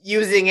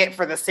using it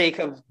for the sake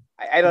of,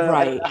 I don't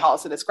know how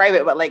else to describe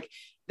it, but like,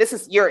 this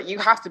is you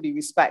have to be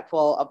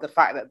respectful of the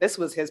fact that this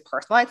was his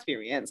personal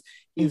experience.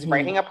 He's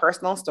writing a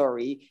personal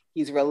story.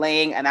 He's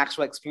relaying an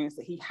actual experience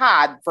that he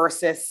had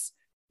versus,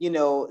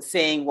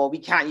 saying, well, we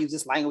can't use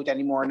this language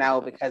anymore now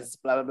because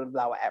blah, blah, blah,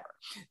 blah, whatever.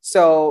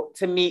 So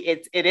to me,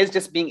 it is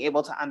just being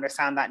able to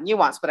understand that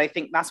nuance. But I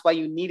think that's why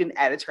you need an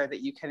editor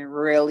that you can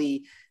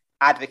really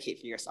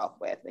advocate for yourself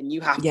with. And you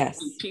have to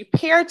be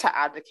prepared to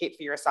advocate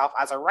for yourself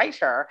as a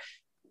writer,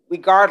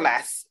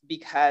 regardless,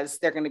 because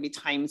there are going to be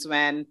times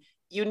when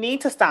you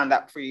need to stand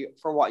up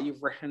for what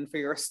you've written, for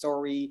your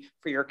story,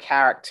 for your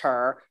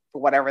character,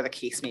 for whatever the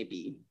case may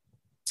be.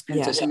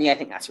 And so to me, I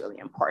think that's really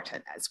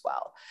important as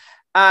well.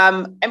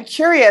 I'm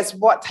curious,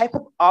 what type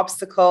of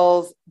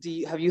obstacles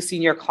have you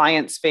seen your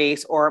clients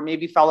face, or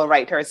maybe fellow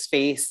writers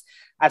face,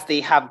 as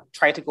they have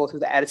tried to go through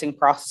the editing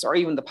process or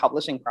even the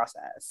publishing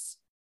process?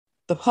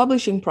 The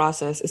publishing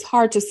process is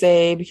hard to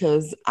say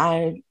because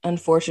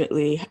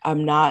unfortunately,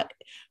 I'm not,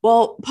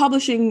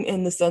 publishing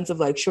in the sense of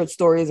like short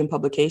stories and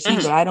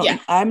publications,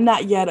 but I'm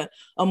not yet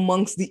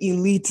amongst the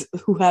elite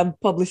who have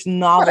published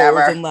novels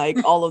and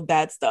like all of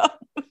that stuff.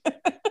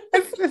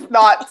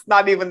 It's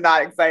not even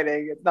that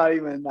exciting. It's not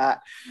even that,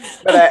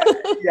 but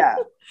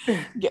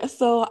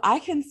so I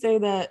can say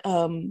that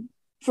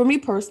for me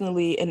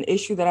personally, an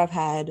issue that I've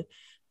had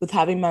with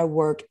having my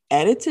work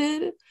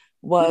edited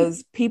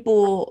was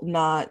people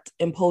not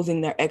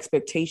imposing their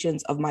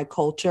expectations of my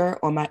culture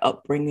or my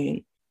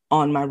upbringing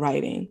on my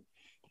writing.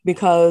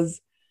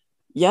 Because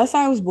yes,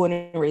 I was born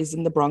and raised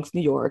in the Bronx,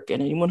 New York,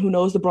 and anyone who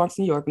knows the Bronx,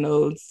 New York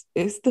knows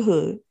it's the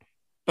hood.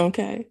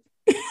 Okay.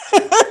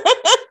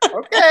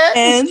 Okay.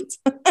 And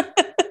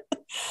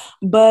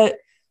but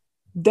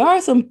there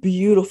are some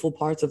beautiful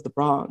parts of the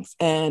Bronx.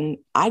 And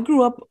I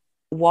grew up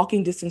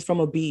walking distance from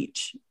a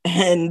beach,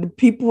 and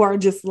people are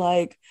just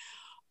like,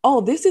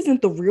 oh, this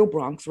isn't the real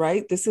Bronx,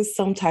 right? This is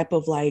some type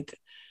of like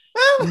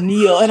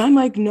neo. And I'm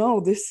like, no,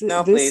 this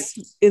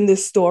please. in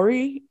this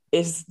story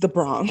is the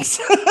Bronx.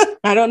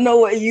 I don't know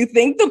what you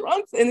think the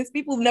Bronx, and it's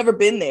people who've never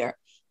been there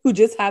who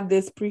just have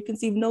this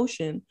preconceived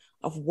notion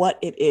of what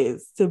it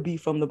is to be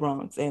from the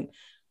Bronx, and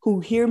who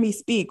hear me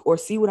speak or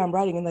see what I'm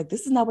writing and like,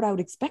 this is not what I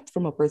would expect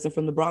from a person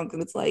from the Bronx.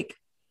 And it's like,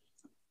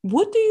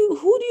 who do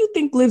you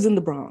think lives in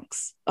the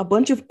Bronx? A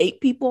bunch of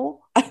 8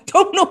 people? I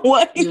don't know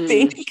what you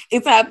think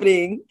is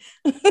happening.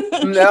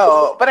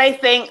 No, but I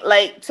think,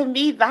 like, to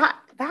me,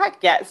 that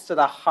gets to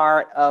the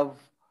heart of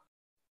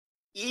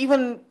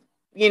even,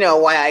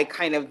 why I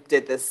kind of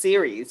did this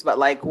series, but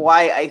like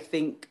why I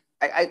think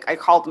I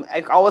called them,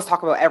 I always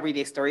talk about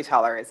everyday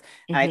storytellers,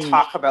 and I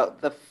talk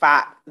about the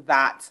fact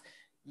that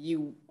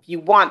you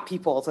want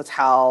people to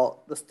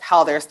tell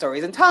their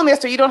stories, and telling their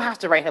story. You don't have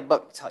to write a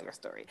book to tell your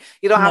story.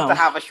 You don't have to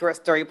have a short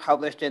story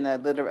published in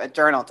a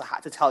journal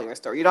to tell your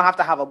story. You don't have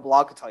to have a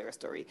blog to tell your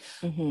story,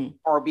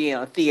 or be in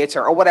a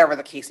theater, or whatever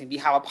the case may be.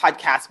 Have a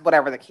podcast,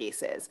 whatever the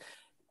case is.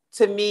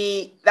 To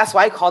me, that's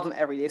why I call them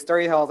everyday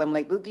storytellers. I'm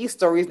like, these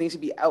stories need to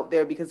be out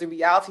there, because the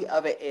reality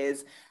of it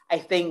is, I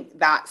think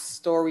that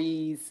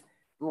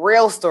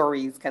real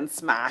stories can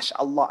smash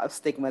a lot of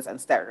stigmas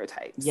and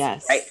stereotypes.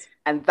 Yes. Right.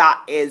 And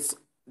that is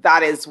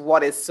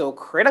what is so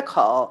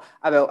critical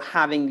about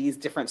having these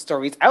different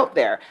stories out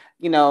there.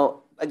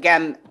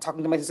 Again,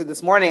 talking to my sister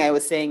this morning, I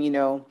was saying,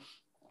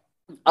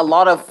 a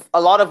lot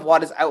of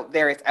what is out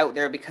there, it's out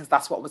there because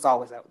that's what was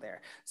always out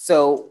there.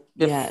 So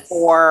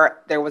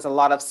before, there was a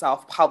lot of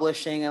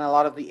self-publishing, and a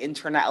lot of the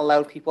internet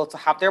allowed people to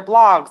have their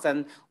blogs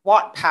and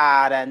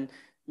Wattpad and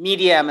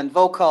Medium and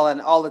Vocal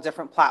and all the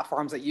different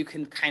platforms that you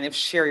can kind of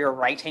share your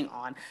writing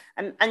on.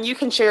 And you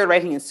can share your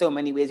writing in so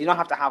many ways. You don't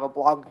have to have a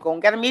blog. Go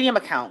and get a Medium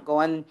account. Go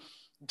and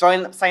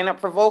sign up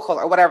for Vocal,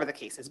 or whatever the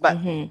case is. But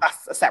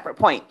that's a separate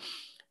point.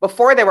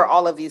 Before, there were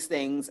all of these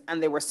things,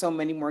 and there were so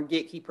many more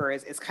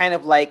gatekeepers. It's kind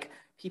of like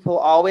people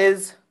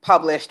always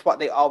published what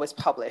they always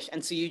publish.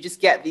 And so you just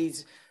get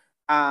these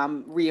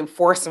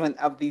reinforcement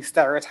of these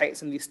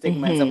stereotypes and these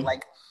stigmas of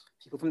like,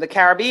 people from the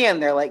Caribbean,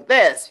 they're like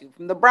this. People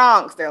from the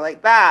Bronx, they're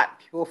like that.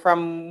 People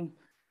from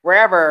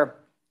wherever.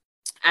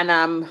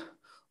 And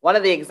one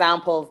of the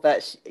examples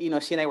that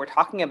she and I were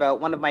talking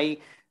about, one of my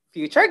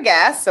future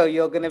guests, so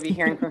you're going to be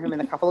hearing from him in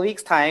a couple of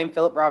weeks' time,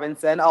 Philip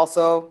Robinson,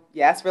 also,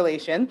 yes,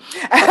 relation.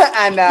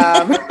 And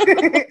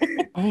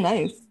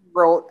nice.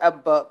 Wrote a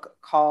book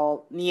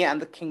called Nia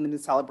and the Kingdom of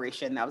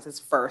Celebration. That was his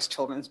first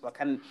children's book.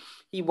 And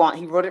he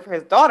wrote it for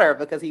his daughter,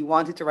 because he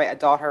wanted to write a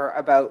daughter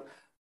about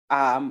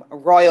a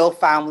royal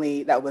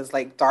family that was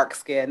like dark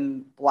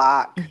skin,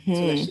 Black,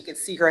 so that she could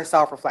see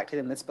herself reflected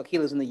in this book. He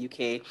lives in the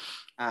UK.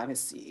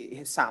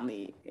 His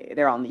family,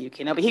 they're all in the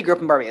UK now, but he grew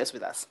up in Barbados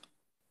with us.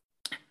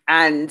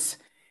 And,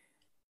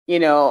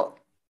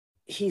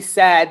 he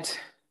said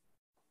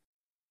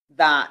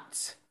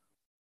that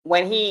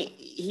when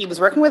he was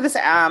working with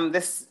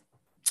this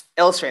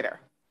illustrator,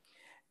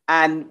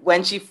 and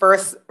when she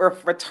first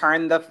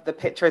returned the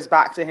pictures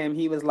back to him,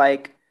 he was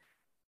like,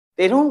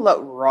 they don't look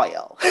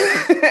royal,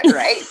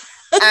 right?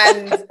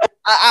 And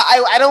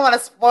I don't want to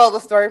spoil the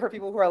story for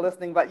people who are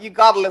listening, but you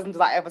got to listen to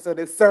that episode.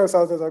 It's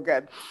so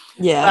good.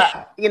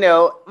 Yeah.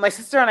 But, my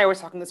sister and I were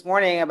talking this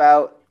morning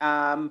about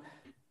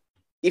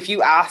if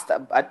you asked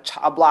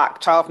a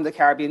Black child from the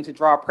Caribbean to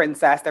draw a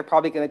princess, they're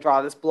probably going to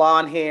draw this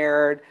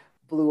blonde-haired,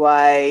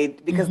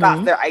 blue-eyed, because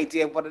that's their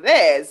idea of what it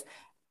is.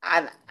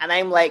 And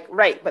I'm like,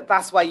 right, but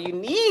that's why you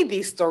need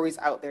these stories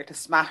out there to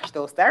smash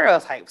those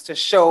stereotypes, to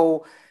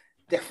show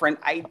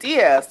different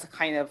ideas, to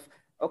kind of,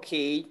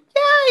 okay,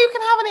 yeah, you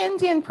can have an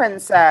Indian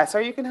princess,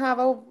 or you can have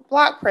a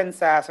Black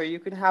princess, or you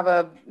can have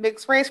a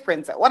mixed race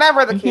princess,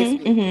 whatever the case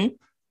may be,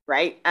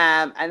 right?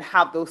 And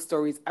have those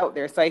stories out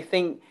there. So I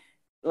think,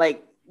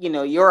 like,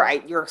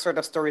 your sort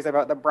of stories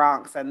about the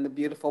Bronx and the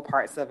beautiful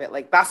parts of it,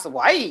 like, that's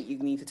why you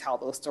need to tell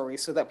those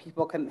stories, so that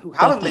people who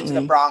haven't been to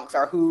the Bronx,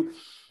 or who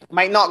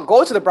might not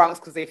go to the Bronx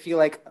because they feel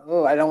like,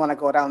 oh, I don't want to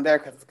go down there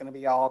because it's going to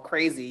be all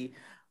crazy.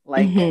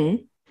 Like,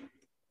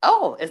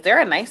 oh, is there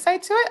a nice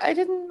side to it? I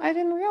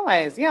didn't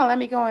realize. Yeah, let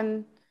me go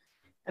and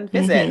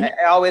visit.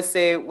 I always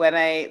say,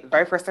 the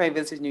very first time I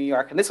visited New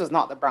York, and this was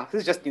not the Bronx, this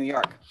is just New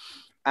York.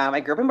 I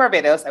grew up in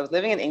Barbados. I was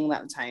living in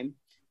England at the time.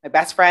 My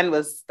best friend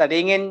was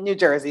studying in New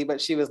Jersey, but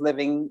she was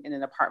living in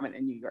an apartment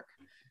in New York.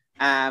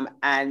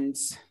 And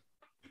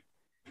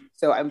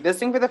so I'm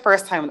visiting for the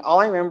first time, and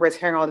all I remember is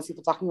hearing all these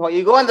people talking about,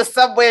 you go on the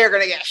subway, you're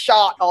going to get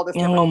shot, all this.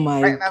 Oh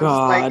my right?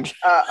 God. Just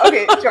like,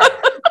 okay, sure.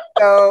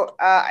 So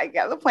I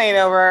get the plane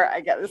over, I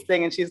get this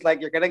thing, and she's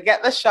like, you're going to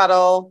get the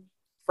shuttle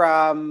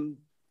from,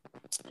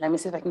 let me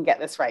see if I can get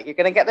this right. You're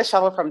going to get the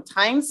shuttle from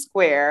Times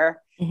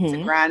Square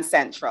to Grand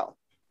Central,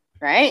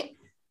 right?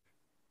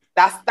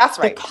 That's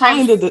right.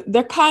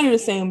 They're kind of the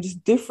same,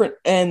 just different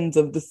ends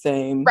of the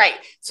same. Right.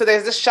 So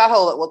there's a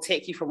shuttle that will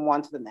take you from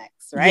one to the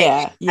next,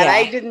 right? Yeah. And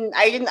I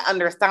didn't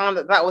understand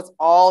that was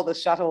all the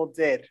shuttle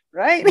did,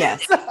 right?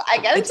 Yes. So I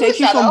get it takes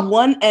you from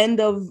one end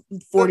of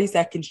 40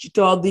 seconds to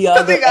the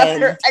other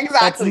end. Exactly.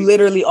 That's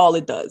literally all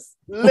it does.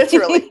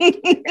 Literally.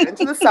 Get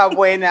into the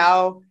subway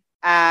now,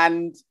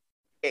 and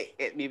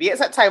it maybe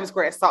it's at Times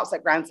Square. It stops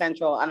at Grand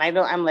Central, and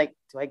I'm like,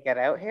 do I get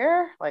out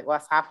here? Like,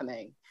 what's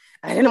happening?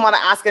 I didn't want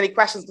to ask any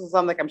questions because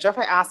I'm like, I'm sure if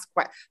I ask,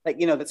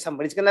 that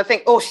somebody's going to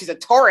think, oh, she's a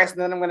tourist.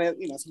 And then I'm going to,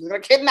 someone's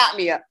going to kidnap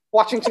me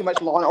watching too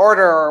much Law and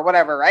Order or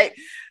whatever, right?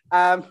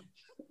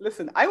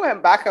 Listen, I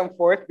went back and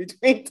forth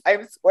between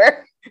Times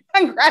Square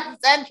and Grand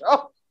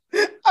Central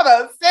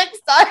about 6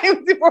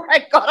 times before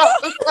I got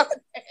off the subway.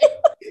 And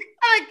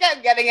I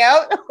kept getting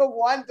out of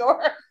one door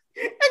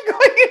and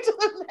going into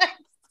the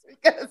next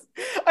because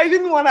I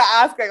didn't want to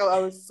ask. I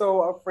was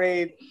so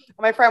afraid.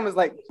 My friend was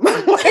like,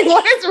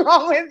 what is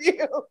wrong with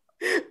you?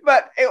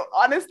 But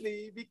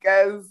honestly,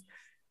 because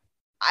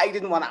I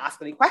didn't want to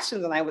ask any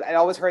questions, and I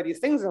always heard these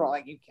things about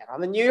like, you get on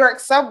the New York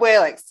subway,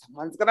 like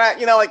someone's gonna,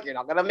 like you're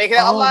not gonna make it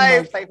out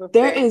alive type of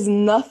There thing. is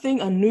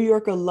nothing a New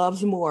Yorker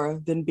loves more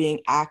than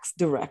being asked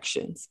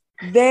directions.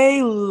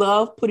 They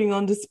love putting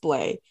on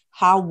display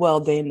how well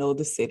they know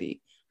the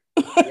city.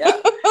 Yeah.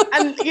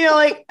 And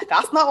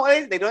that's not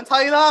what they don't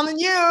tell you that on the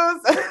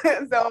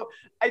news. So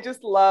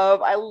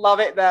I love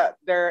it that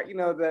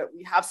that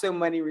we have so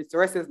many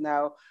resources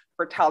now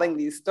for telling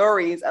these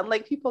stories, and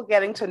like people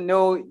getting to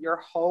know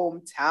your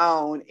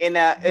hometown in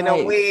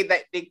a way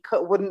that they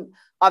wouldn't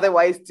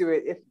otherwise do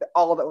it if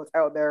all that was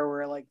out there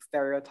were like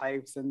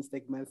stereotypes and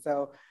stigmas.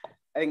 So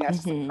I think that's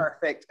just a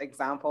perfect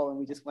example, and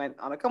we just went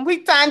on a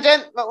complete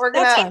tangent, but we're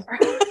gonna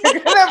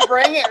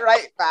bring it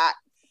right back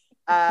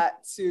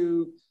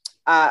to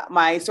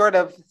my sort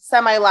of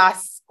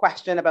semi-last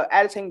question about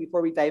editing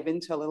before we dive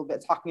into a little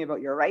bit talking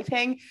about your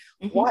writing.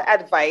 What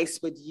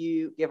advice would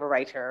you give a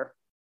writer?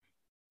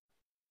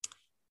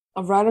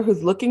 A writer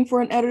who's looking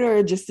for an editor,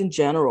 or just in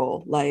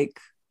general? Like,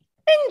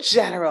 in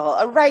general,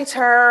 a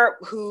writer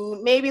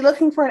who may be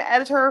looking for an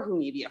editor, who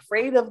may be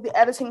afraid of the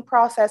editing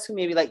process, who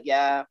may be like,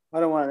 yeah, I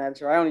don't want an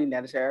editor. I don't need an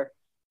editor.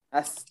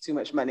 That's too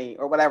much money,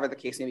 or whatever the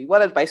case may be.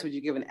 What advice would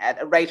you give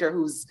a writer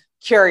who's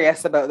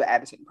curious about the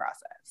editing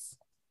process?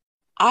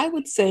 I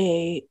would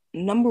say,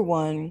 number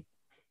one,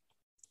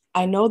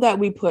 I know that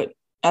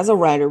as a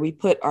writer, we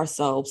put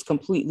ourselves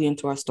completely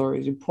into our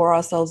stories. We pour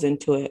ourselves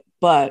into it,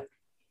 but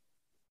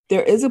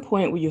there is a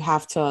point where you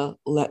have to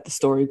let the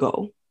story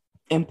go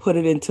and put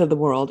it into the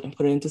world and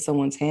put it into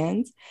someone's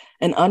hands,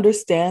 and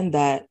understand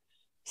that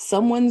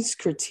someone's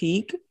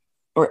critique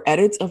or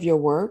edits of your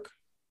work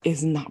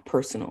is not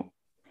personal.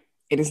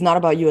 It is not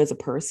about you as a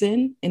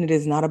person, and it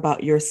is not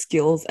about your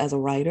skills as a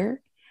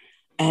writer.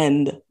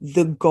 And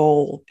the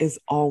goal is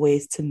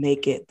always to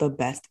make it the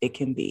best it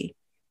can be.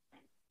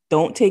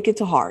 Don't take it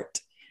to heart.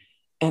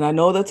 And I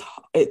know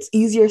it's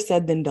easier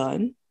said than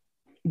done,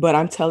 but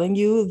I'm telling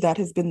you, that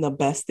has been the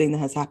best thing that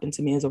has happened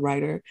to me as a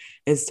writer,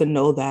 is to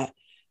know that,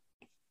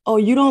 oh,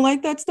 you don't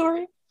like that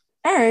story?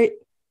 All right.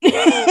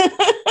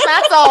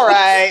 That's all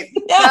right.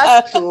 Yeah.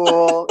 That's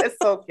cool. It's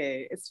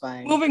okay. It's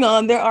fine. Moving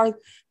on. There are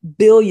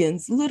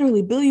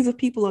literally billions of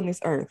people on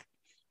this earth.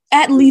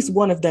 At least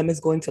one of them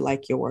is going to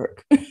like your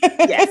work.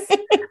 Yes.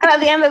 And at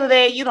the end of the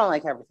day, you don't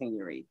like everything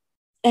you read.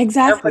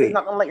 Exactly. Everybody's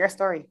not going to like your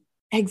story.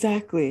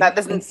 Exactly. That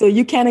doesn't. And so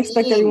you can't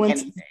expect everyone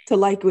to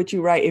like what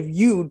you write if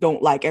you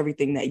don't like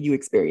everything that you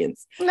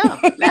experience. No,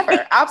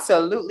 never.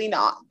 Absolutely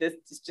not. This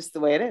is just the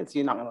way it is.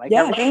 You're not going to like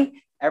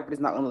everything.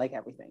 Everybody's not going to like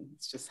everything.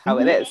 It's just how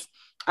it is.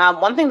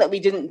 One thing that we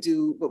didn't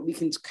do, but we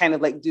can kind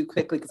of like do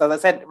quickly, because as I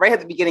said right at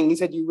the beginning, you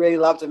said you really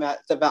loved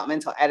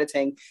developmental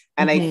editing,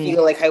 and I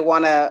feel like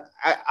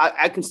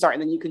I can start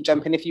and then you can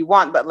jump in if you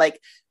want, but like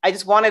I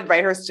just wanted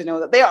writers to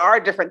know that there are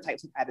different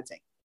types of editing.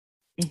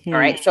 All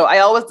right. So I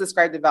always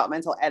describe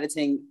developmental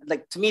editing,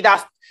 like to me,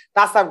 that's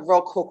a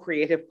real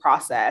co-creative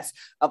process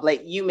of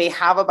like, you may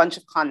have a bunch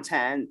of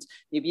content.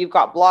 Maybe you've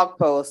got blog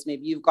posts,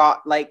 maybe you've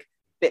got like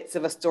bits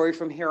of a story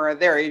from here or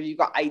there. You've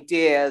got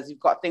ideas, you've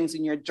got things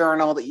in your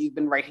journal that you've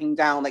been writing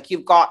down. Like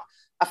you've got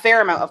a fair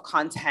amount of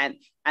content,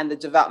 and the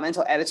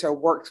developmental editor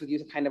works with you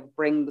to kind of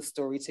bring the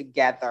story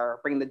together,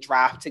 bring the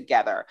draft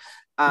together.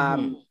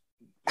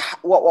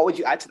 What would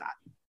you add to that?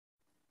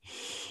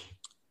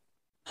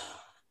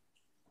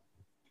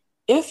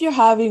 If you're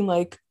having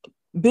like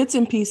bits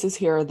and pieces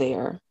here or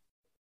there,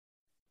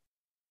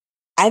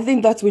 I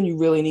think that's when you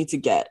really need to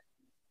get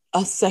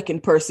a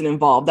second person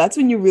involved. That's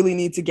when you really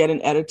need to get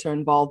an editor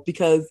involved,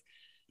 because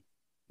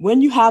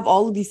when you have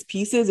all of these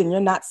pieces and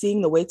you're not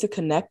seeing the way to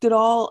connect it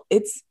all,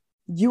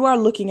 you are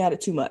looking at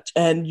it too much,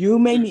 and you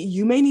may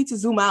need to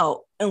zoom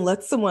out and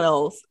let someone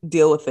else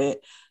deal with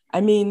it.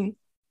 I mean,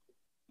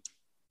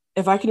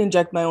 if I can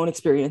inject my own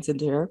experience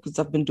into here, because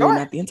I've been doing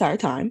that the entire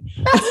time.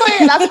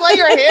 That's why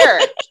you're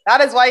here.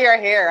 That is why you're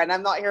here, and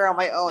I'm not here on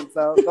my own.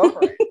 So go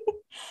for it.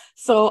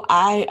 So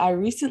I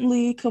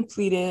recently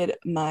completed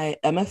my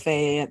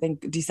MFA. I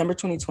think December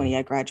 2020,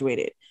 I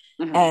graduated.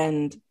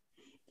 And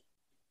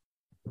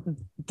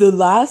the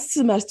last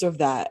semester of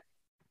that,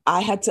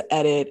 I had to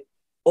edit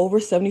over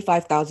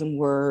 75,000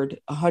 word,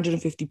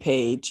 150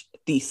 page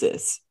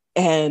thesis.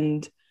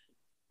 And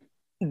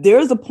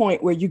there's a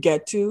point where you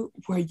get to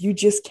where you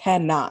just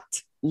cannot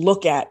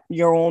look at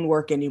your own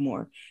work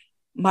anymore.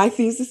 My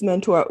thesis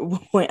mentor at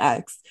one point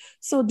asked,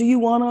 so do you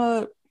want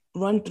to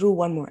run through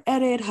one more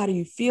edit? How do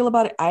you feel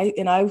about it?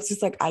 I was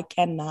just like, I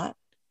cannot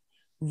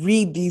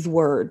read these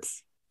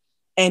words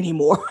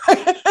anymore.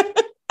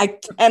 I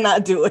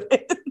cannot do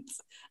it.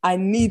 I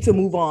need to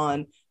move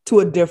on to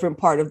a different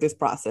part of this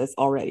process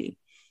already.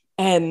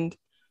 And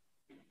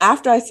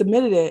after I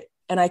submitted it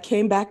and I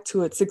came back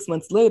to it 6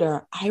 months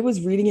later, I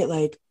was reading it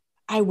like,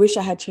 I wish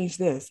I had changed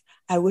this.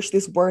 I wish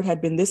this word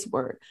had been this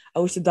word. I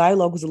wish the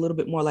dialogue was a little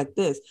bit more like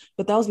this.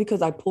 But that was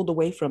because I pulled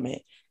away from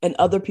it and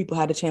other people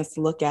had a chance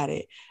to look at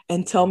it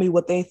and tell me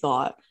what they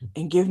thought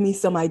and give me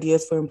some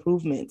ideas for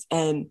improvements.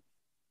 And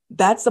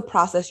that's the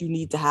process you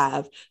need to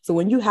have. So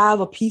when you have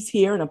a piece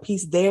here and a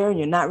piece there and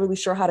you're not really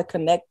sure how to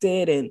connect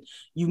it, and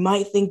you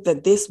might think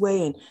that this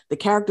way and the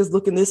character's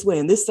looking this way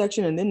in this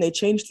section, and then they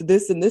change to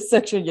this in this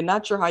section, you're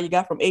not sure how you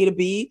got from A to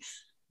B,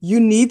 you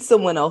need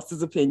someone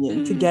else's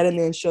opinion to get in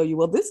there and show you,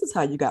 well, this is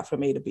how you got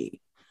from A to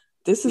B.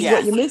 This is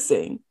what you're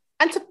missing.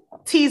 And to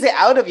tease it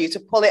out of you, to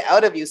pull it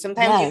out of you.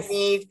 Sometimes you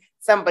need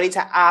somebody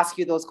to ask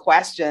you those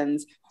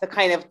questions to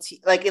kind of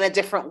like in a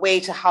different way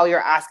to how you're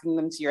asking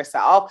them to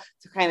yourself,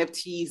 to kind of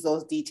tease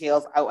those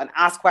details out and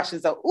ask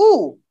questions that,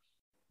 ooh,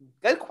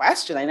 good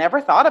question. I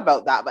never thought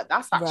about that, but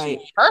that's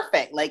actually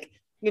perfect. Like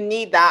you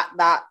need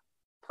that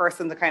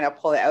person to kind of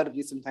pull it out of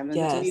you sometimes.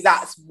 And to me,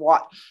 that's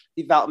what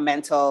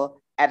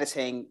developmental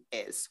editing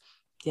is.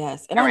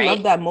 Yes. And I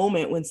love that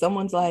moment when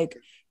someone's like,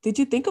 did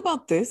you think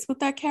about this with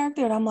that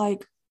character? And I'm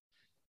like,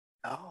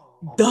 oh,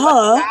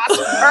 duh. That's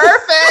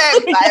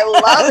perfect. I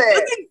love it.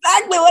 That's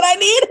exactly what I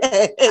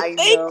needed.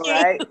 Thank you.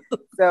 Right?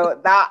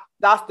 So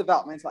that's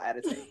developmental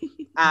editing.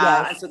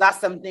 And so that's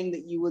something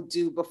that you will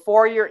do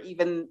before you're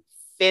even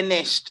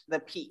finished the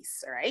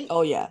piece, right?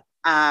 Oh, yeah.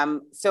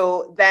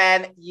 So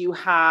then you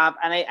have,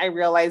 and I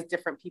realize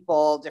different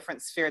people,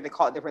 different sphere, they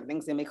call it different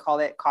things. They may call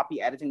it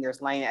copy editing.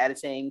 There's line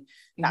editing,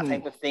 that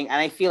type of thing.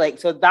 And I feel like,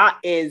 so that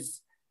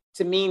is,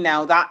 to me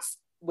now, that's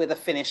with a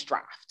finished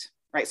draft,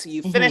 right? So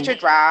you finished your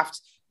draft,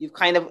 you've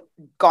kind of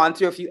gone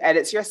through a few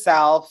edits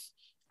yourself,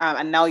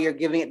 and now you're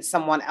giving it to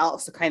someone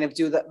else to kind of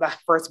do the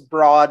first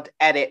broad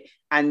edit.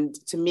 And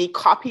to me,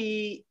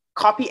 copy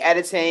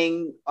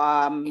editing,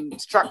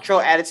 structural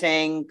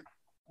editing,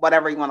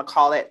 whatever you want to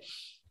call it,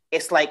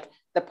 it's like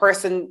the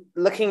person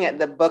looking at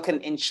the book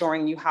and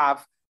ensuring you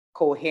have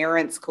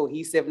coherence,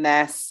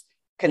 cohesiveness,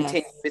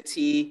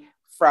 continuity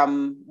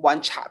from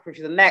one chapter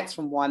to the next,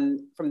 from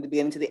the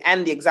beginning to the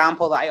end. The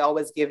example that I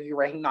always give you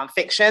writing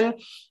nonfiction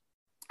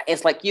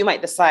is like, you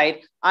might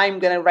decide, I'm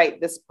going to write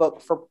this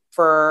book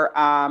for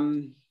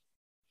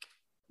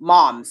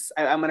moms.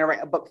 I'm going to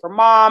write a book for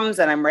moms,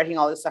 and I'm writing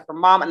all this stuff for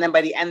mom. And then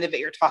by the end of it,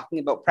 you're talking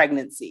about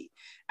pregnancy.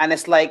 And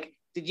it's like,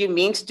 did you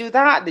mean to do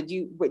that? Did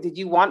you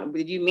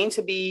mean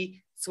to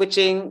be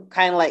switching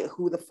kind of like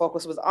who the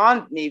focus was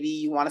on? Maybe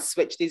you want to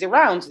switch these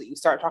around so that you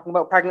start talking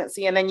about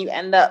pregnancy and then you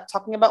end up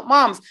talking about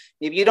moms.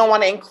 Maybe you don't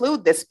want to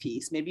include this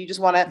piece. Maybe you just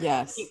want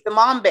to keep the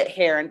mom bit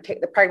here and pick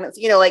the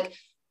pregnancy, like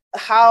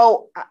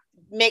how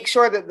make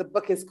sure that the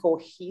book is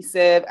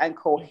cohesive and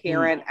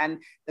coherent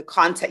and the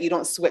content, you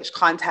don't switch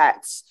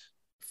context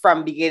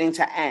from beginning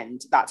to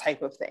end, that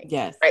type of thing.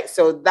 Yes. Right.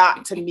 So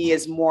that to me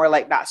is more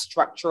like that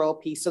structural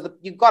piece. So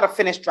you've got a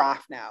finished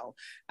draft now.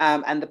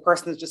 And the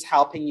person is just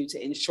helping you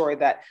to ensure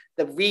that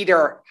the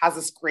reader has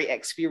this great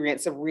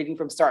experience of reading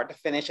from start to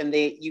finish. And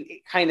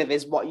it kind of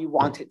is what you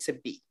want it to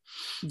be.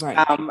 Right.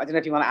 I don't know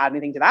if you want to add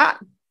anything to that.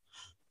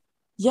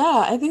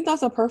 Yeah, I think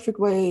that's a perfect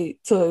way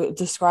to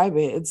describe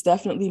it. It's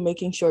definitely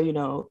making sure,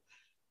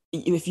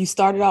 if you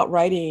started out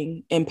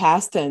writing in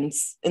past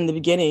tense in the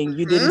beginning,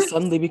 you didn't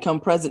suddenly become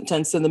present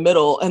tense in the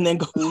middle and then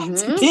go back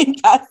to being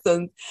past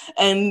tense.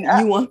 And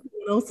you want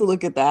someone else to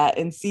look at that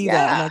and see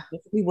that. And that's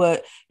definitely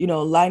what,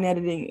 line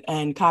editing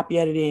and copy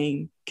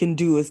editing can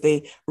do, is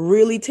they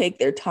really take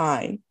their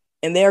time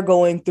and they're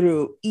going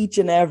through each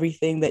and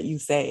everything that you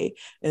say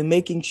and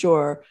making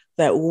sure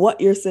that what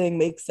you're saying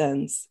makes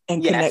sense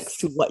and connects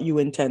to what you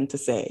intend to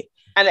say.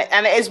 And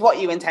it is what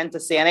you intend to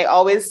say. And I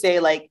always say,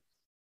 like,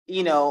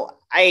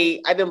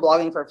 I've been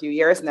blogging for a few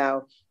years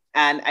now,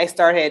 and I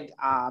started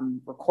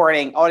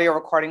audio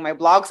recording my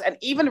blogs, and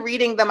even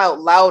reading them out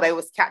loud, I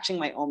was catching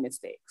my own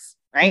mistakes.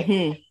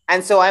 Right.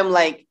 And so I'm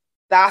like,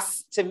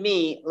 that's, to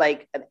me,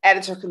 like an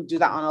editor can do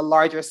that on a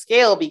larger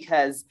scale,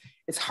 because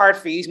it's hard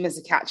for you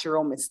to catch your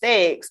own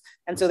mistakes.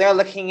 And so they're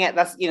looking at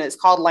that's, it's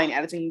called line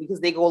editing, because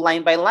they go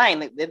line by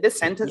line. Like, did this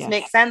sentence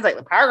make sense? Like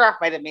the paragraph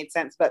might have made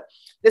sense, but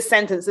this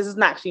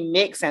doesn't actually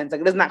make sense. Like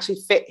it doesn't actually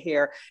fit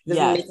here. It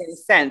doesn't make any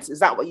sense.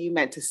 Is that what you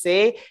meant to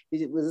say?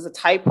 Was this a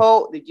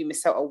typo? Did you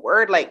miss out a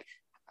word? Like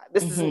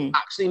this doesn't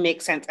actually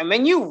make sense. And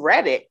when you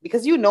read it,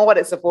 because you know what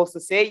it's supposed to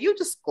say, you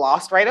just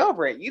glossed right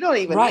over it. You don't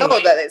even know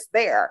that it's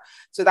there.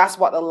 So that's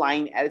what the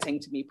line editing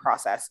to me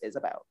process is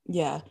about.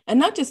 Yeah. And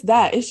not just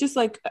that, it's just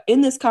like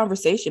in this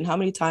conversation, how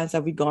many times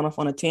have we gone off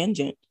on a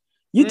tangent?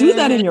 You do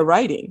that in your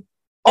writing.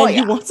 And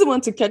you want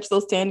someone to catch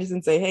those tangents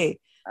and say, hey,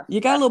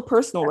 you got a little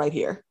personal right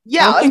here.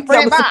 Yeah, I don't think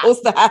that was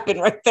supposed to happen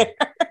right there.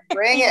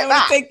 Bring it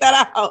back. Take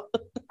that out.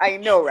 I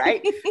know,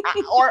 right?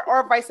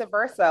 or vice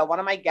versa. One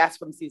of my guests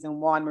from season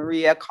 1,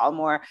 Maria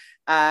Colmore,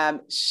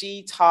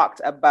 she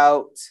talked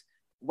about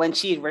when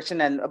she had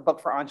written a book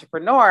for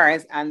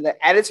entrepreneurs, and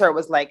the editor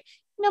was like,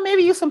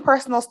 maybe use some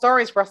personal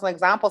stories, personal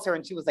examples here.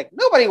 And she was like,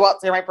 nobody wants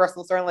to hear my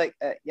personal story. I'm like,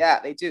 yeah,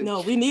 they do. No,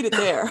 we need it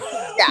there.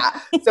 Yeah.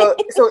 So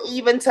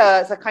even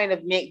to kind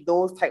of make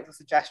those types of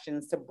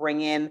suggestions to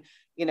bring in,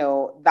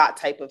 that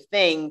type of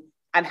thing,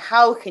 and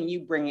how can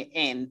you bring it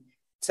in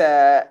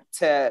to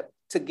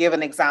give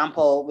an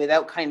example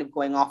without kind of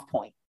going off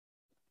point.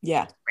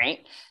 Yeah.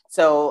 Right.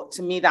 So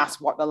to me,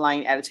 that's what the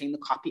line editing, the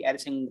copy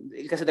editing,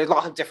 because there's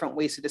lots of different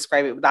ways to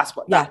describe it, but that's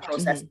what that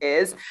process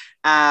is.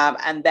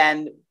 And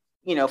then,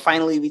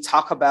 finally we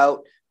talk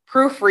about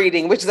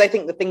proofreading, which is, I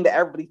think, the thing that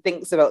everybody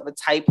thinks about, the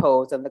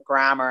typos and the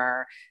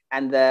grammar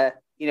and the,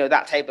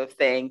 that type of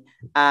thing.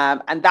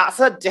 And that's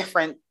a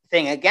different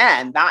thing.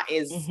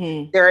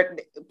 There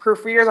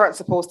proofreaders aren't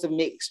supposed to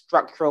make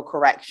structural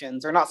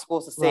corrections. They're not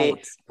supposed to say,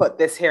 put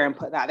this here and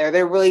put that there.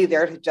 They're really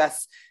there to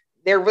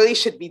they really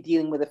should be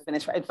dealing with a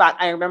finished. In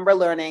fact, I remember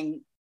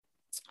learning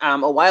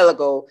a while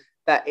ago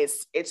that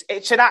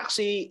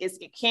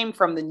it came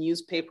from the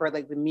newspaper,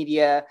 like the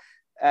media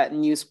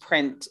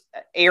newsprint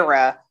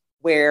era,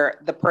 where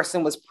the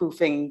person was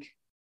proofing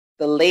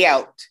the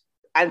layout.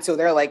 And so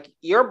they're like,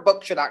 your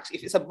book should actually,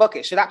 if it's a book,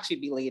 it should actually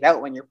be laid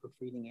out when you're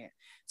proofreading it,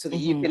 so that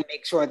you can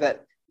make sure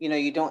that,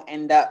 you don't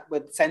end up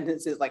with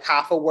sentences like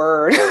half a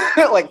word,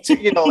 like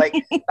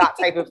that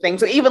type of thing.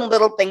 So even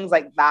little things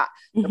like that,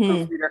 the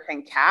proofreader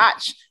can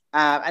catch.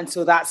 And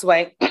so that's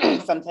why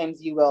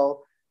sometimes you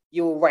will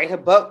write a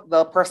book,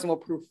 the person will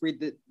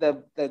proofread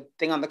the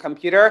thing on the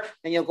computer,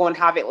 then you'll go and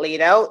have it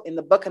laid out in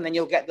the book, and then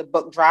you'll get the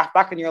book draft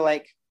back and you're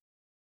like,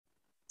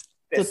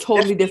 it's a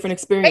totally different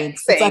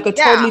experience. It's like a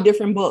totally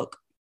different book.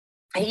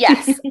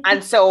 Yes.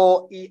 And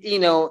so,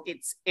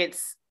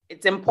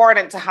 it's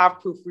important to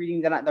have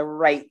proofreading done at the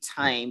right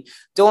time.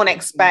 Don't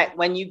expect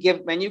when you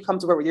come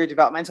to work with your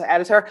developmental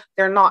editor,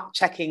 they're not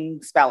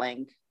checking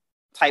spelling,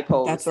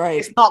 typos. That's right.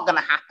 It's not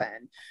going to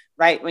happen,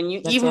 right? When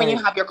you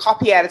have your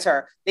copy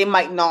editor, they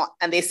might not,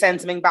 and they send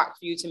something back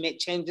for you to make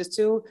changes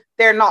to,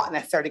 they're not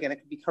necessarily going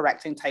to be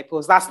correcting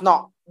typos. That's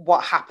not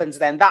what happens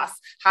then. That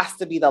has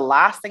to be the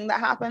last thing that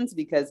happens,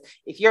 because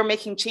if you're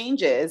making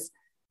changes,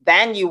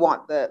 then you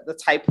want the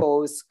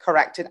typos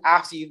corrected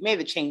after you've made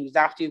the changes,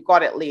 after you've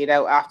got it laid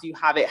out, after you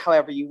have it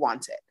however you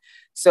want it.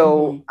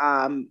 So,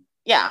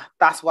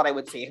 that's what I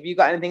would say. Have you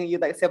got anything you'd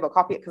like to say about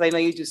copy? Because I know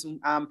you do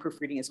some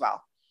proofreading as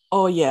well.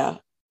 Oh, yeah.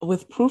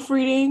 With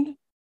proofreading,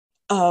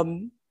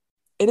 it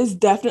is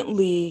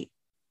definitely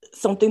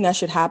something that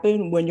should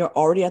happen when you're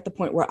already at the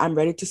point where I'm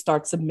ready to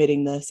start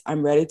submitting this.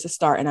 I'm ready to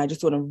start, and I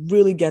just want to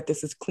really get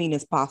this as clean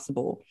as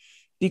possible,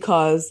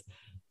 because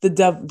the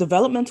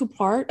developmental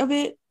part of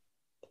it,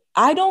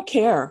 I don't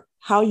care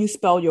how you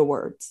spell your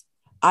words.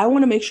 I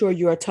want to make sure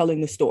you are telling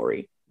the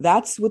story.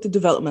 That's what the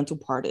developmental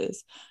part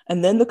is.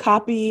 And then the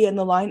copy and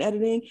the line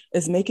editing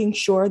is making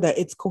sure that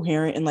it's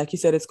coherent. And like you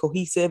said, it's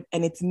cohesive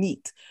and it's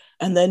neat.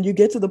 And then you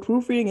get to the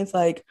proofreading. It's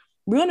like,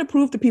 we want to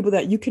prove to people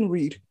that you can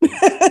read,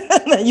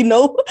 that you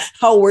know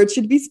how words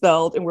should be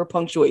spelled and where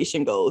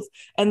punctuation goes.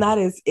 And that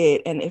is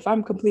it. And if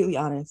I'm completely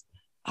honest,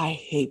 I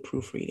hate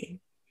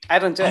proofreading. I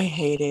don't do it. I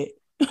hate it.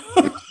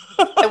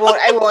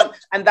 I won't.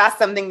 And that's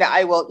something that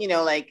I will,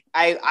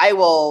 I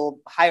will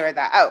hire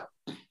that out.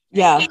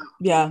 Yeah.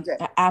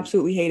 I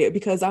absolutely hate it,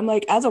 because I'm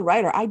like, as a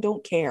writer, I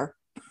don't care.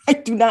 I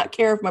do not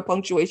care if my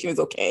punctuation is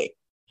okay.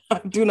 I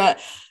do not.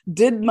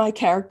 Did my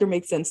character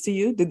make sense to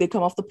you? Did they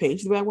come off the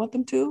page the way I want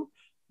them to?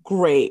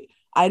 Great.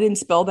 I didn't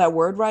spell that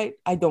word right.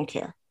 I don't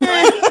care.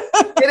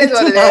 It is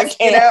what it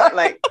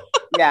is,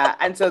 yeah.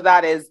 And so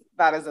that is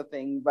a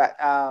thing, but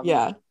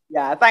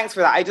yeah, thanks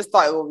for that. I just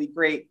thought it would be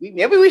great.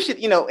 Maybe we should,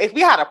 if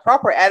we had a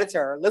proper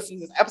editor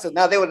listening to this episode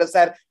now, they would have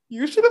said,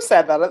 you should have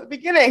said that at the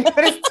beginning, but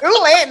it's too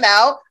late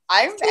now.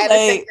 I'm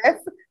editing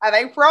this, and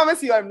I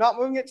promise you, I'm not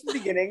moving it to the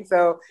beginning.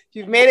 So if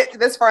you've made it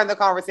this far in the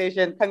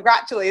conversation,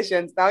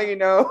 congratulations. Now you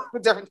know the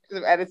differences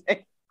of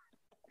editing.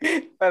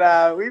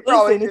 But we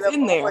probably it's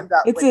in there.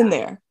 It's in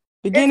there.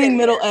 Beginning,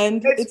 middle,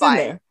 end. It's in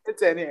there.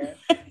 It's in here.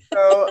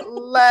 So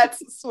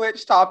let's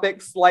switch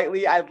topics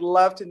slightly. I'd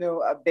love to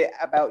know a bit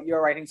about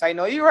your writing. So I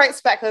know you write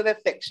speculative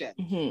fiction.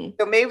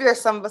 So maybe there's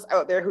some of us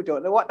out there who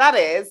don't know what that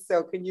is.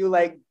 So can you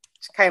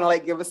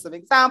give us some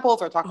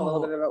examples or talk a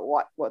little bit about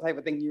what type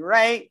of thing you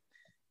write?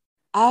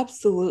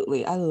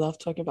 Absolutely. I love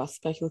talking about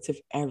speculative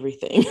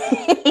everything.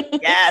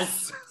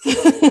 Yes.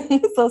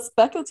 So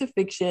speculative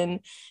fiction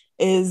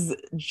is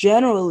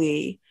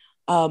generally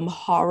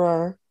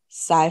horror,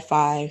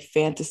 sci-fi,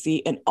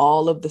 fantasy, and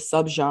all of the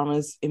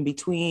subgenres in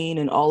between,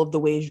 and all of the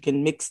ways you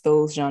can mix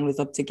those genres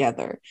up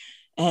together.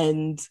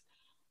 And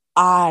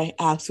I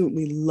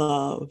absolutely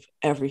love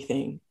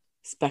everything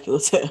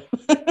speculative.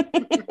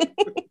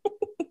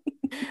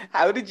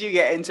 How did you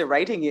get into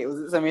writing it? Was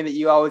it something that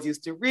you always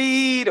used to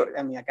read? Or,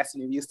 I mean, I guess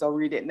maybe you still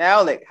read it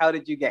now. Like, how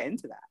did you get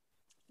into that?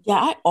 Yeah,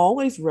 I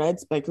always read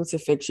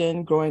speculative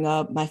fiction growing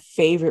up. My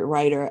favorite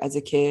writer as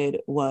a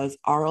kid was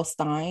R.L.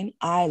 Stine.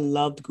 I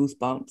loved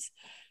Goosebumps.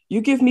 You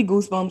give me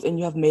Goosebumps and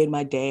you have made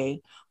my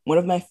day. One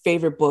of my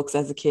favorite books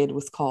as a kid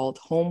was called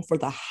Home for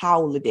the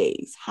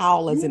Howlidays.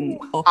 Howl as in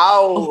a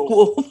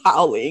wolf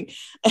howling.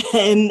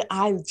 And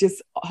I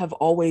just have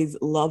always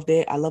loved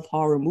it. I love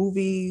horror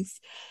movies,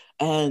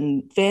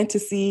 and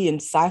fantasy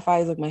and sci-fi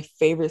is like my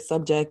favorite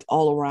subject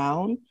all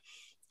around.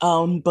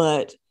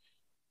 But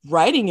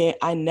writing it,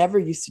 I never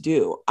used to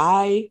do.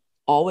 I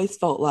always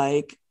felt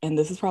like, and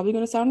this is probably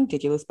going to sound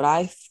ridiculous, but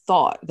I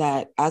thought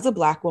that as a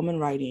Black woman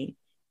writing,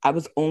 I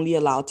was only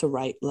allowed to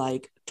write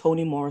like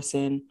Toni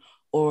Morrison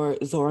or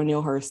Zora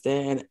Neale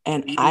Hurston.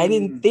 And I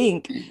didn't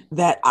think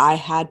that I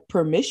had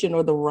permission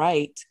or the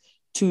right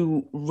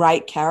to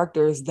write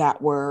characters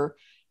that were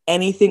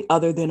anything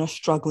other than a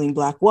struggling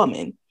Black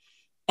woman.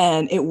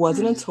 And it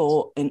wasn't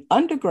until in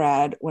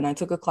undergrad when I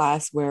took a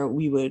class where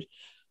we would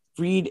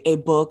read a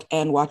book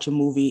and watch a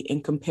movie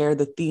and compare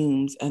the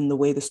themes and the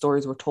way the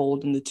stories were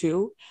told in the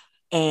two.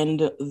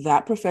 And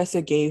that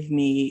professor gave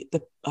me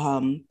the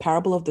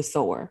Parable of the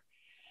Sower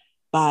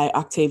by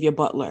Octavia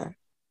Butler.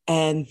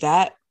 And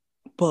that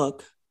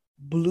book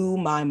blew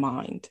my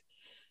mind.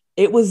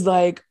 It was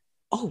like,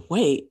 oh,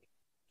 wait,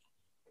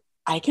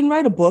 I can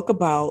write a book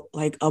about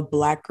like a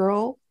Black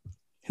girl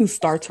who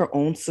starts her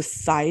own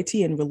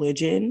society and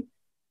religion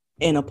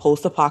in a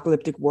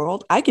post-apocalyptic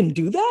world. I can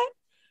do that.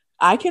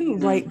 I can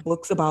write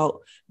books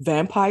about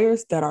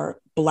vampires that are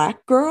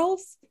Black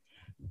girls.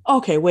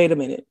 Okay, wait a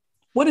minute.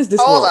 What is this?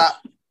 Hold up.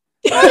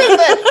 What is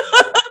this?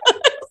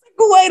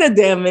 Wait a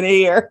damn minute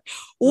here.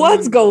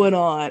 What's going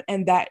on?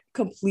 And that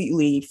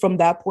completely, from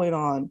that point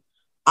on,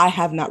 I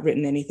have not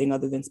written anything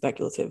other than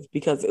speculative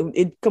because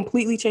it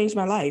completely changed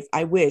my life.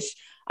 I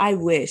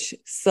wish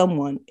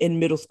someone in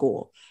middle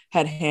school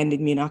had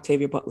handed me an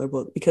Octavia Butler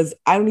book, because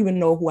I don't even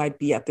know who I'd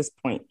be at this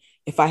point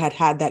if I had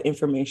had that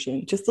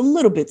information just a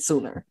little bit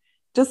sooner.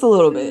 Just a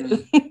little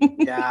bit.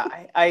 Yeah,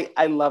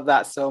 I love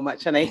that so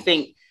much. And I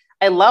think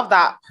I love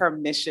that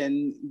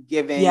permission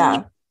giving.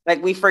 Yeah.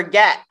 Like, we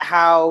forget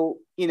how,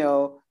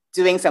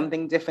 doing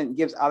something different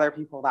gives other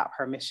people that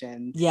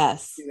permission.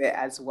 Yes. To do it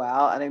as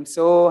well. And I'm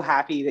so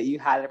happy that you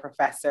had a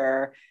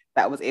professor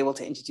that was able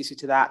to introduce you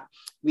to that.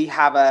 We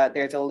have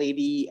there's a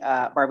lady,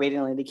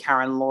 Barbadian lady,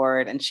 Karen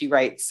Lord, and she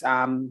writes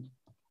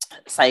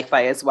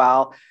sci-fi as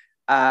well.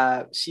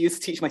 She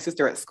used to teach my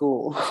sister at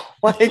school.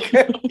 Like,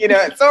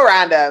 it's so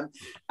random.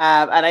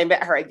 And I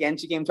met her again.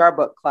 She came to our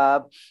book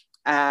club.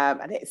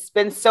 And it's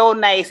been so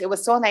nice. It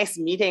was so nice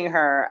meeting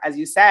her, as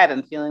you said,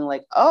 and feeling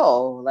like,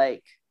 oh,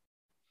 like,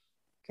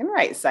 I can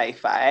write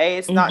sci-fi.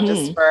 It's not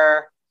just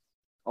for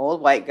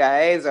old white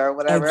guys or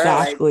whatever.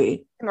 Exactly. Like,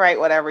 you can write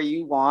whatever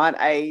you want.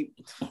 I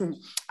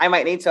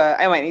might need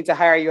to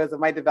hire you as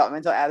my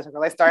developmental editor,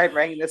 because I started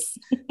writing this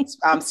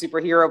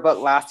superhero book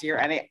last year,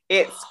 and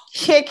it's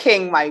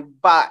kicking my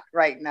butt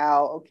right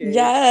now. Okay.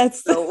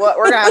 Yes. So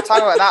we're gonna have to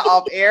talk about that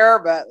off air,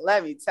 but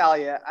let me tell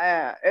you,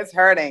 it's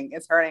hurting.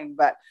 It's hurting.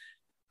 But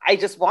I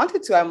just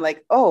wanted to. I'm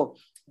like, oh,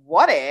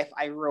 what if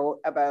I wrote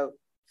about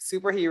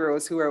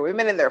superheroes who are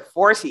women in their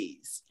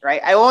 40s,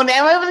 right? I'm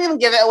not even gonna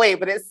give it away,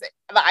 but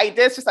the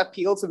ideas just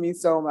appeal to me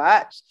so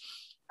much.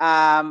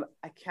 I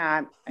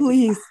can't.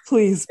 Please,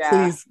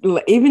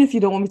 even if you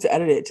don't want me to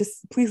edit it,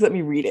 just please let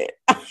me read it.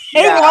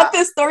 I want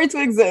this story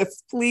to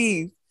exist.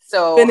 Please.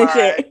 So finish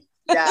it.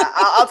 Yeah,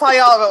 I'll tell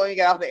you all about it when we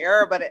get off the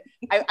air, but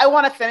I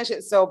want to finish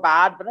it so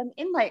bad, but I'm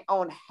in my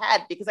own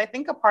head, because I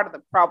think a part of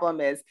the problem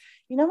is,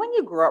 when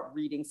you grow up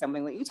reading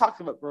something, like you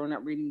talked about growing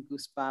up reading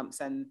Goosebumps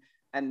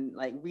and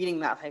like reading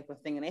that type of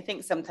thing. And I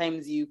think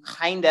sometimes you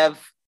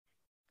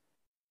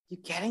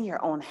get in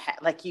your own head,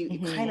 like you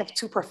kind of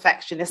too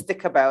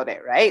perfectionistic about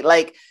it, right?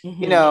 Like,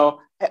 I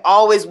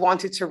always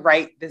wanted to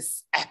write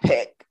this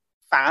epic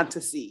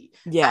fantasy.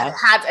 Yeah.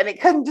 And it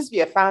couldn't just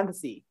be a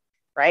fantasy,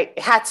 right?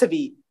 It had to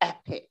be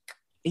epic.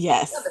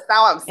 Yes. That's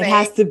what I'm saying. It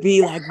has to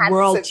be like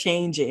world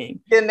changing.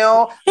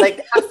 Like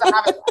it has to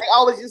have I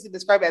always used to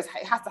describe it as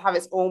it has to have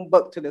its own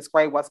book to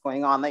describe what's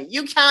going on. Like,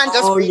 you can't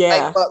just read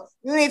like books.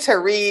 You need to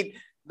read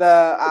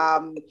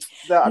the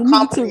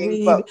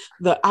accompanying book.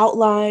 The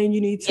outline. You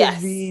need to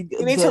read.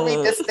 You need to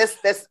read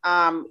this.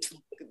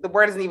 The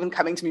word isn't even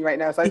coming to me right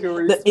now, so I feel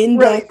really the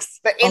index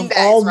of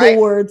all the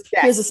words.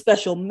 Yes. Here's a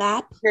special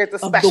map. Here's a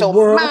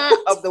special map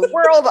of the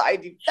world that I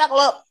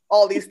develop.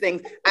 All these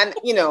things, and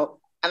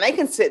and I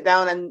can sit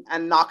down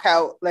and knock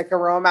out like a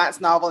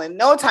romance novel in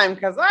no time,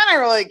 because I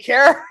don't really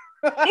care.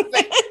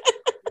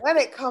 When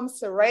it comes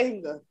to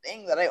writing the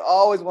thing that I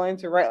always wanted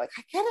to write, like,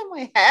 I get in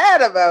my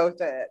head about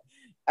it.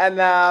 And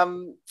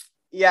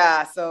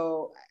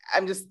so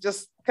I'm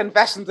just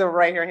confessions of a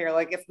writer here.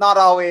 Like, it's not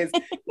always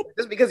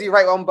just because you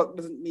write one book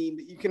doesn't mean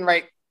that you can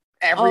write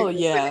every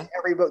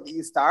book that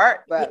you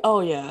start. But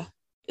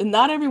and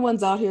not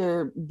everyone's out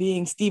here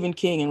being Stephen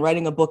King and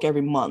writing a book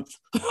every month.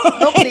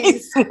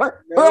 We're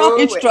all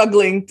here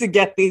struggling to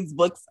get these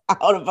books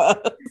out of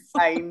us.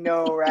 I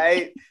know,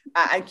 right?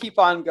 And keep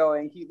on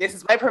going. This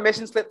is my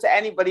permission slip to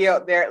anybody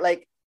out there.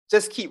 Like,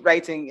 just keep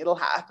writing. It'll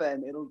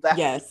happen. It'll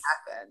definitely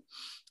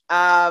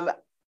happen.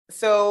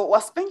 So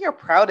what's been your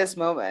proudest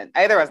moment,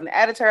 either as an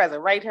editor, as a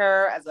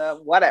writer, as a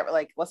whatever,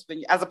 like what's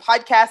been, as a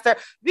podcaster?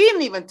 We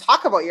didn't even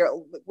talk about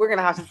we're going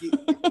to have to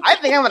I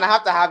think I'm going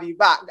to have you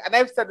back. And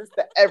I've said this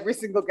to every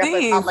single guest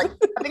I have, like,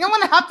 I think I'm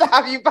going to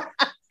have you back.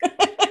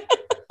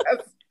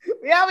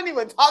 We haven't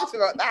even talked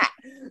about that.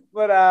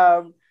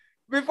 But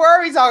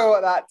before we talk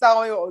about that,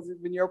 tell me what was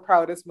been your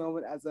proudest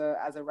moment as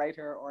a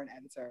writer or an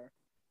editor?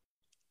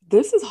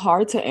 This is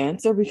hard to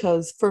answer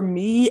because for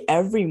me,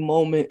 every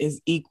moment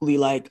is equally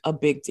like a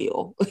big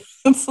deal.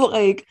 It's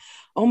like,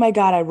 oh my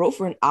God, I wrote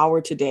for an hour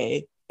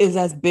today is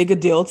as big a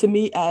deal to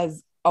me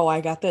as, oh,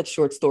 I got that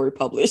short story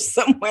published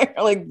somewhere.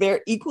 Like, they're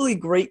equally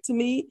great to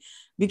me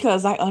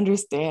because I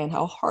understand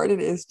how hard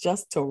it is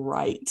just to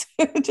write,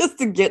 just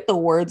to get the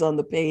words on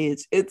the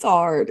page. It's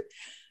hard.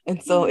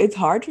 And so it's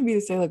hard for me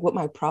to say like what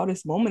my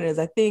proudest moment is.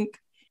 I think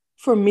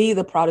for me,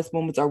 the proudest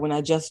moments are when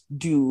I just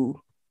do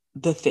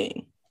the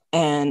thing.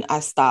 And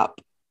I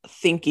stop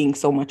thinking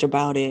so much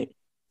about it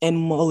and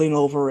mulling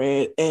over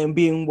it and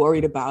being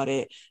worried about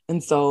it.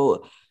 And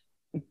so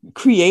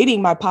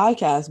creating my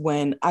podcast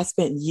when I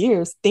spent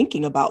years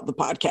thinking about the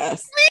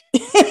podcast,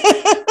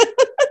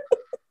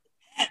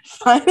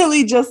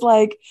 finally just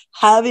like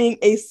having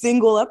a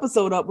single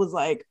episode up was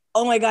like,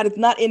 oh my God, it's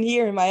not in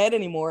here in my head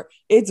anymore.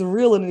 It's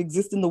real and it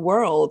exists in the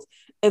world.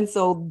 And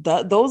so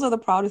those are the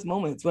proudest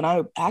moments when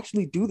I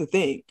actually do the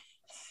thing.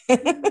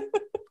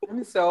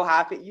 I'm so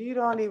happy. You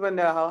don't even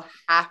know how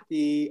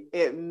happy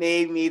it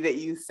made me that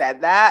you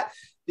said that,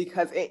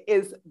 because it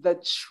is the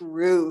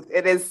truth.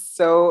 It is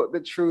so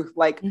the truth.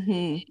 Like,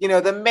 you know,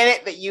 the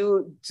minute that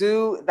you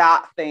do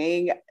that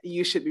thing,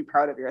 you should be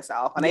proud of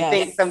yourself. And I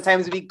think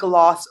sometimes we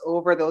gloss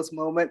over those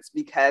moments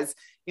because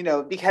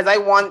I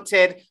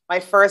wanted my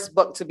first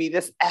book to be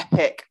this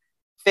epic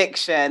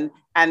fiction,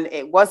 and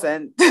it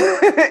wasn't.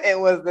 It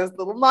was this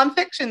little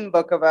nonfiction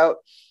book about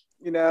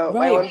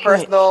my own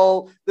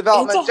personal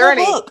development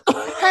journey.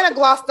 Kind of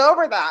glossed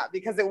over that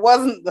because it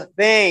wasn't the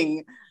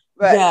thing,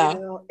 but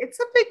it's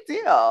a big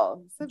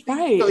deal. It's a big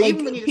deal. Like,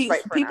 even when you just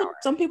write for an hour.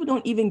 Some people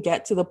don't even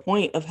get to the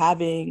point of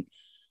having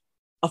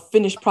a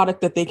finished product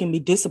that they can be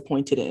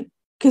disappointed in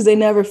because they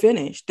never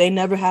finish. They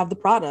never have the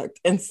product.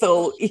 And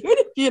so even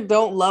if you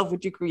don't love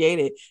what you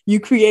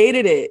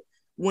created it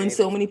when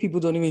so many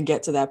people don't even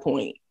get to that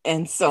point.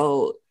 And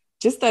so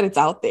just that it's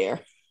out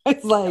there.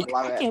 It's like,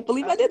 I can't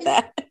believe I did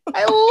that.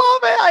 I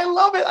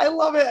love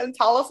it. And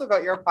tell us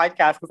about your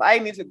podcast, because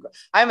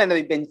I'm going to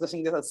be binge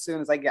listening to this as soon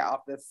as I get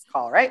off this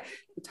call, right?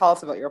 So tell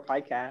us about your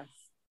podcast.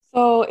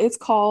 So it's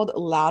called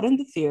Loud in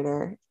the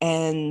Theater,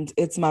 and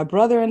it's my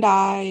brother and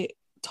I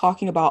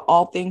talking about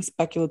all things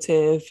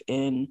speculative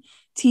in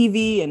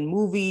TV and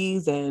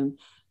movies, and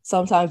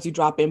sometimes we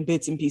drop in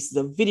bits and pieces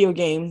of video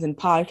games and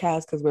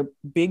podcasts because we're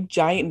big,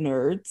 giant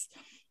nerds.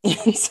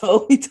 And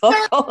so we talk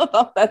all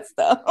about that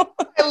stuff.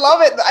 I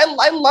love it.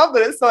 I love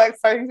that it's so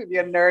exciting to be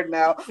a nerd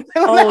now.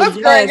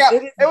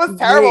 It was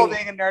terrible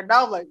being a nerd.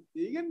 Now I'm like,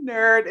 being a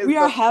nerd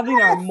is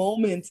having our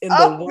moments in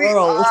the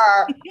world.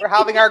 We're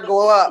having our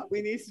glow up.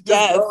 We need to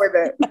just go with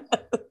it.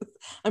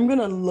 I'm going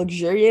to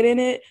luxuriate in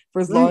it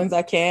for as long as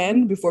I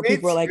can before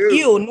people are like,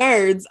 ew,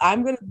 nerds.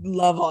 I'm going to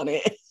love on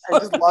it.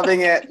 I'm just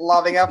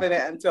loving up in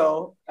it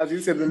until, as you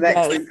said, the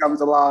next thing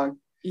comes along.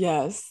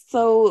 Yes.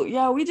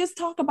 So we just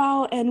talk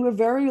about, and we're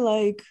very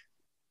like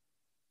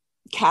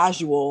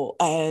casual.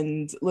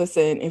 And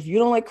listen, if you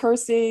don't like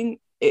cursing,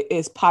 it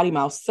is potty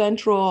mouth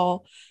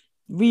central.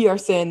 We are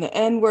saying the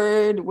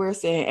N-word. We're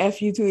saying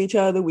F you to each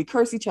other. We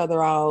curse each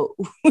other out.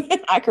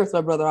 I curse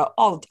my brother out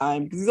all the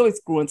time because he's always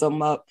screwing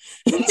something up.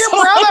 Your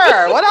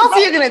brother. What else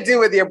are you going to do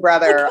with your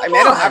brother? I mean,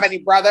 I don't have any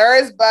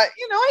brothers, but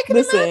I can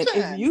imagine.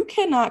 If you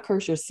cannot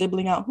curse your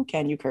sibling out, who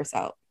can you curse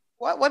out?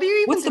 What do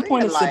you even What's the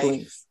point of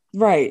siblings?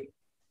 Right.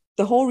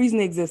 The whole reason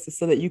they exist is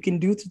so that you can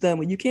do to them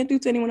what you can't do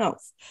to anyone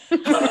else.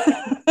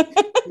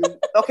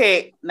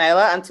 Okay,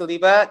 Nyla and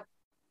Tuliba,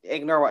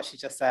 ignore what she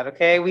just said,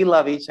 okay? We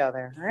love each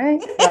other, all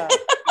right?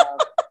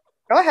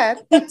 Go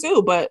ahead. Me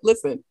too, but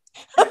listen.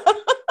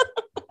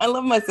 I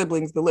love my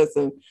siblings, but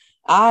listen,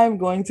 I'm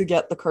going to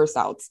get the curse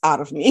outs out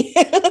of me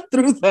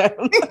through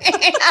them.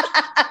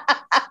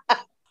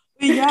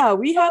 We have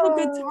a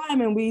good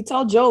time and we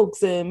tell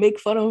jokes and make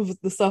fun of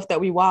the stuff that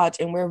we watch,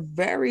 and we're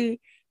very,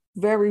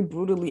 very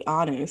brutally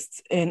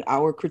honest in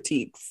our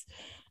critiques.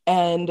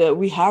 And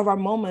we have our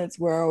moments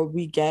where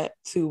we get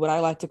to what I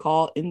like to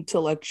call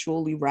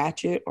intellectually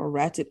ratchet or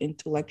ratchet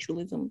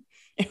intellectualism,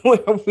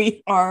 where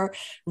we are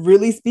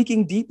really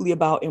speaking deeply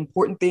about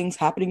important things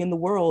happening in the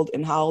world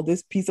and how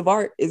this piece of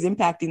art is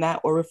impacting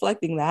that or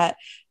reflecting that,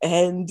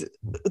 and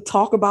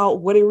talk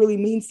about what it really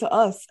means to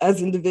us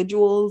as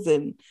individuals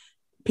and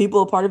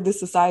people a part of this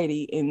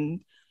society.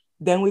 And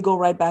then we go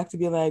right back to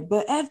be like,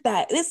 but F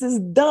that, this is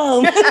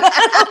dumb.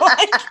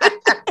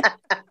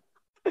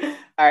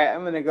 All right,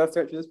 I'm gonna go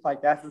search this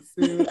podcast as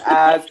soon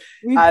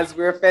as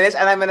we're finished,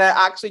 and I'm gonna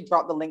actually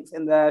drop the links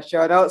in the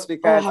show notes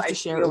because I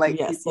feel like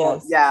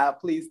people, yeah,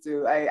 please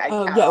do. I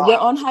can't. Yeah, we're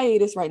on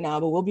hiatus right now,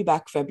 but we'll be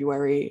back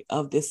February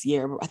of this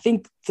year. I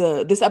think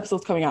this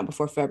episode's coming out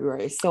before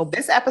February. So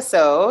this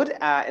episode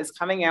is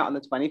coming out on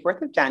the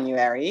 24th of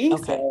January.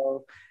 Okay.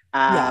 So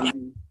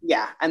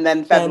yeah, and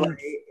then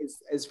February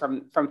is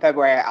from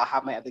February. I'll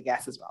have my other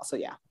guests as well. So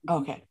yeah.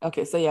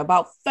 Okay. So yeah,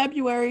 about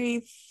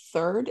February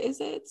 3rd, is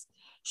it?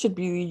 Should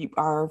be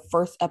our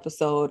first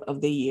episode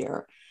of the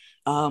year,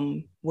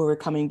 where we're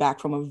coming back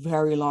from a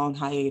very long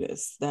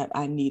hiatus that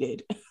I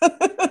needed.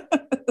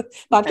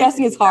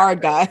 Podcasting is hard,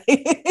 guys.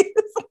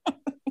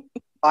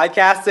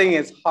 Podcasting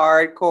is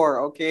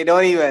hardcore. Okay,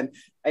 don't even.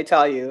 I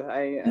tell you,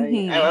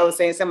 I was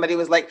saying, somebody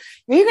was like,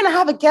 "You're gonna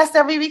have a guest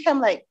every week." I'm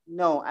like,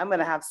 "No, I'm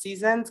gonna have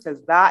seasons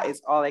because that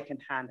is all I can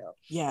handle."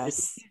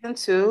 Yes. Season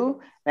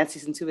 2. Then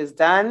season 2 is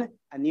done.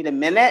 I need a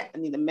minute,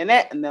 and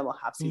then we'll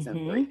have season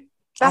 3.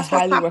 I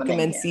highly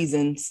recommend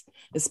seasons,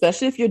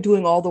 especially if you're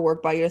doing all the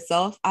work by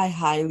yourself. I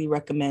highly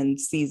recommend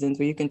seasons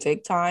where you can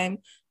take time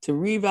to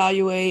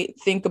reevaluate,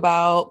 think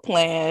about,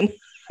 plan,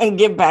 and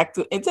get back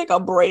to and take a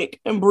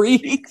break and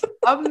breathe.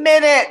 A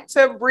minute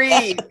to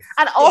breathe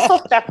and also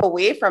step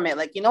away from it.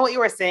 Like, you know what you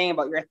were saying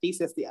about your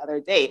thesis the other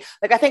day?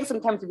 Like, I think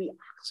sometimes we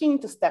actually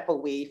need to step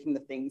away from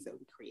the things that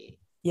we create.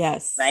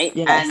 Yes. Right.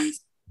 Yes. And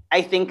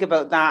I think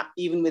about that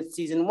even with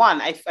season 1.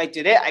 I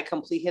did it. I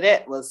completed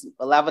it. It was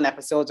 11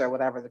 episodes or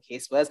whatever the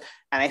case was.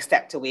 And I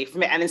stepped away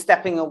from it. And in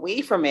stepping away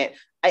from it,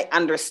 I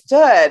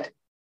understood,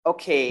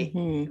 okay,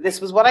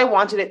 this was what I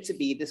wanted it to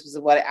be. This was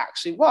what it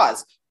actually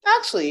was.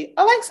 Actually,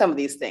 I like some of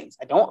these things.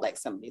 I don't like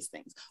some of these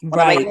things.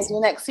 What am I going to do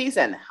next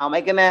season? How am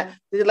I going to,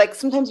 like,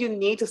 sometimes you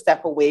need to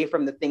step away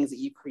from the things that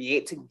you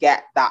create to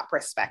get that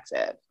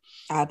perspective.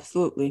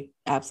 Absolutely.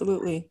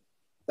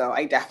 So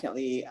I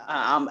definitely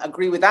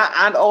agree with that.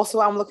 And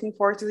also I'm looking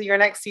forward to your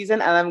next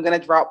season, and I'm going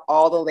to drop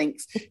all the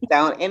links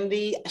down in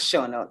the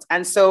show notes.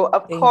 And so,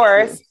 of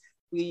course,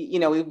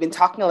 we've been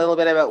talking a little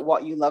bit about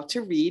what you love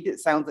to read. It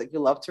sounds like you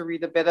love to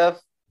read a bit of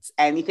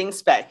anything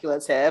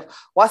speculative.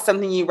 What's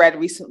something you read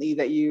recently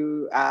that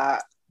you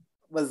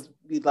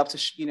you'd love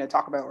to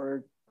talk about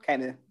or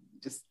kind of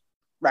just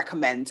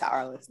recommend to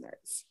our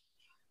listeners?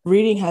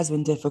 Reading has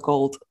been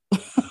difficult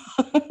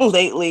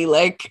lately.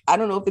 Like, I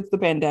don't know if it's the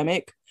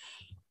pandemic,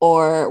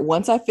 or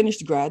once I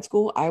finished grad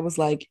school, I was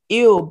like,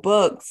 ew,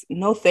 books.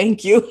 No,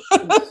 thank you.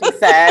 She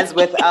says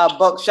with a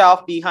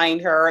bookshelf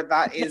behind her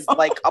that is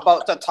like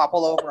about to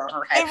topple over on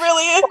her head. It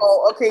really is.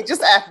 Oh, okay,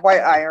 just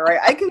FYI, all right?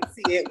 I can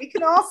see it. We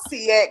can all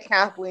see it,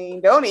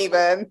 Kathleen. Don't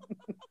even.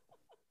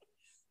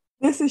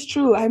 This is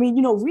true. I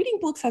mean, reading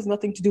books has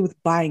nothing to do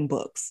with buying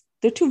books.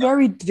 They're two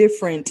very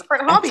different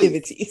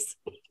activities.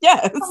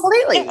 Yes.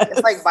 Completely. Yes.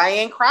 It's like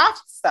buying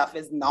craft stuff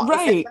is not the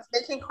same as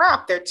making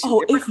craft. They're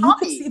two different if you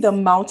could see the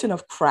mountain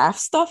of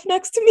craft stuff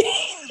next to me,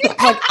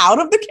 like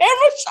out of the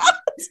camera shot.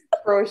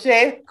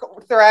 Crochet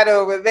thread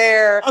over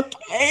there.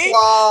 Okay.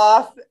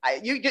 Cloth.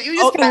 You just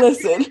can't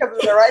listen. Because of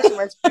the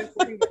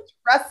direction.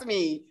 Trust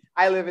me,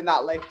 I live in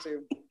that life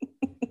too.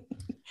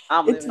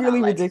 It's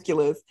really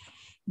ridiculous.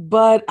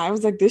 But I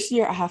was like, this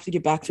year I have to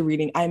get back to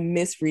reading. I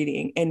miss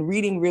reading, and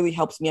reading really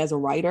helps me as a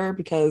writer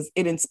because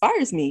it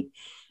inspires me.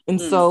 And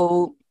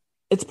so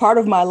it's part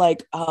of my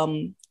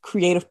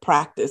creative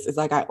practice. It's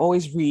like I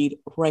always read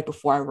right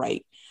before I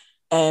write.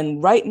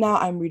 And right now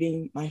I'm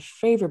reading my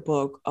favorite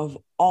book of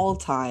all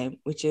time,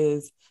 which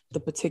is The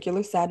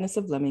Particular Sadness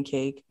of Lemon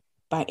Cake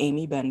by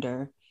Amy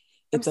Bender.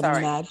 It's a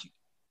magic.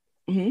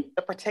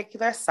 The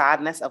Particular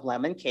Sadness of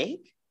Lemon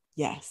Cake?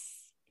 Yes.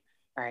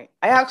 All right.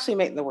 I actually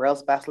make the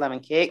world's best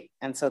lemon cake.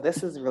 And so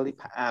this is really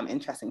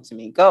interesting to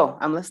me. Go.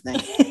 I'm listening.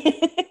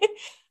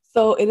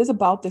 So it is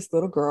about this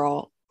little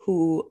girl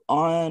who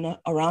around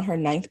her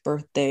 9th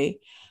birthday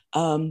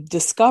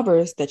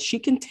discovers that she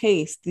can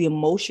taste the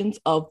emotions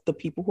of the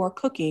people who are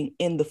cooking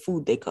in the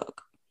food they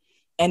cook.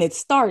 And it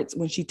starts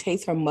when she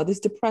tastes her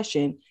mother's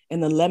depression in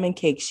the lemon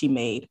cake she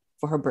made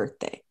for her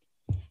birthday.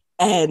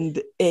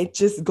 And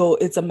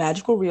it's a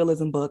magical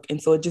realism book. And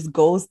so it just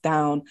goes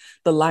down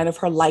the line of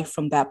her life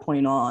from that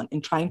point on,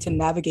 and trying to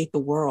navigate the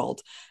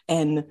world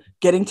and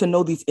getting to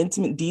know these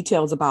intimate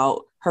details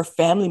about her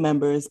family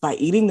members by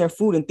eating their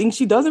food and things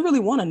she doesn't really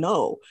want to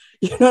know.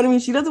 You know what I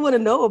mean? She doesn't want to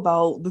know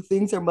about the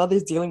things her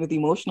mother's dealing with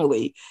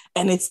emotionally.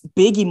 And it's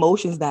big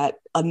emotions that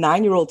a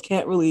 9-year-old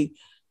can't really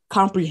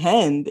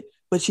comprehend,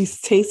 but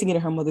she's tasting it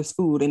in her mother's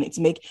food. And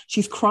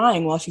she's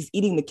crying while she's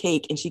eating the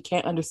cake, and she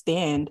can't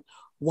understand,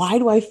 why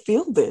do I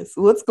feel this?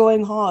 What's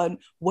going on?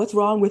 What's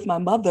wrong with my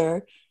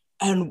mother?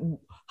 And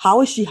how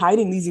is she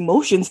hiding these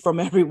emotions from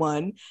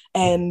everyone?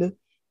 And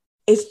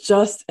it's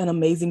just an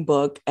amazing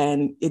book.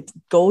 And it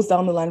goes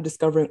down the line of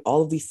discovering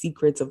all of these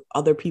secrets of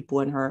other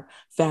people in her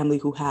family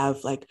who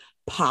have like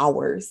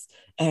powers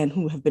and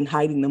who have been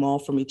hiding them all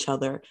from each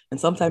other, and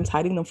sometimes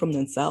hiding them from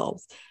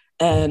themselves.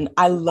 And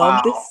I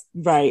love this.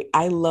 Right.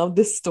 I love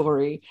this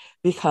story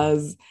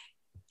because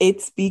it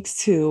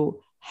speaks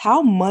to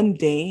how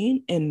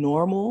mundane and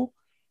normal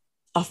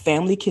a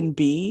family can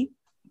be,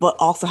 but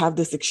also have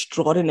this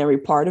extraordinary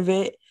part of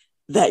it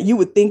that you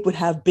would think would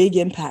have big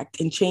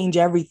impact and change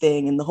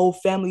everything. And the whole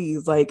family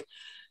is like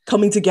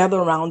coming together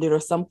around it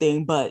or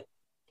something, but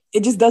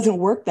it just doesn't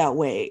work that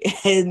way.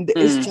 And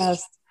it's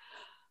just,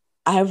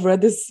 I have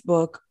read this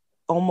book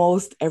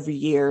almost every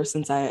year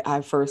since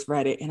I first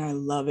read it, and I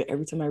love it.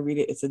 Every time I read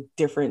it, it's a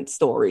different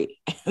story.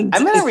 And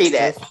I'm going to read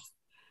it.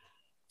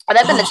 And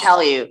I'm going to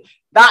tell you,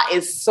 that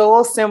is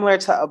so similar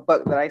to a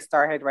book that I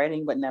started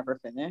writing but never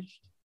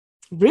finished.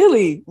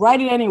 Really?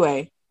 Write it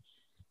anyway.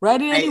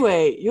 Write it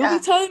anyway. You'll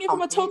be telling you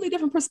from a totally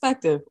different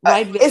perspective.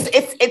 Write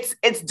it.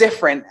 It's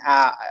different.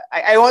 I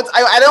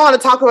don't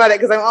want to talk about it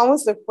because I'm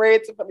almost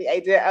afraid to put the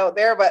idea out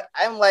there, but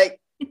I'm like,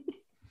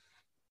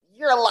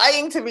 you're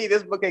lying to me.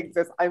 This book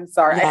exists. I'm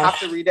sorry. Yeah. I have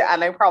to read it,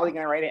 and I'm probably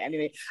going to write it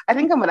anyway. I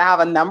think I'm going to have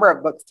a number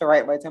of books to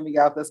write by the time we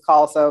get off this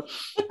call. So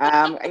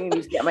I need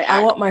to get my.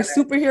 I want my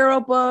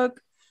superhero book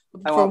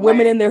for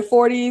women in their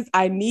 40s.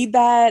 I need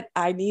that.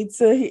 I need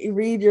to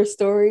read your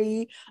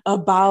story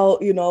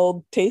about,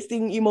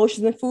 tasting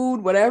emotions in food,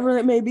 whatever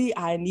it may be.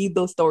 I need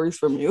those stories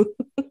from you.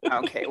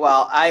 Okay.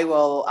 Well,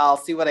 I'll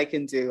see what I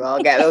can do.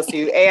 I'll get those to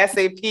you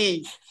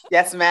ASAP.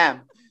 Yes,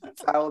 ma'am.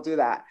 So I will do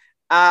that.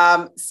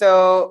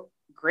 So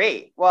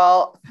great.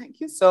 Well, thank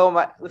you so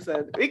much.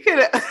 Listen,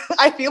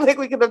 I feel like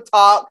we could have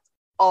talked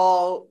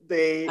all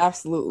day.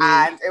 Absolutely.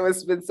 And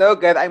it's been so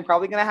good. I'm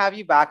probably going to have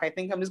you back. I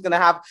think I'm just going to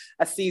have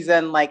a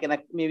season like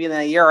maybe in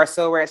a year or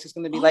so where it's just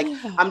going to be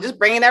I'm just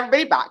bringing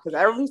everybody back because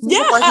every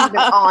single person's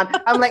been on.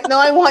 I'm like, no,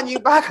 I want you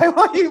back. I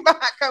want you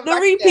back. The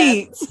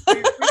repeats.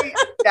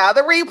 Yeah,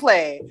 the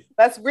replay.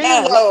 Let's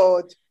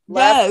reload.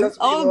 Let's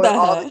reload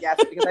all the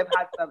guests because I've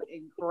had some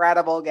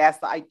incredible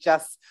guests that I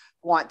just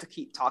want to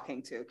keep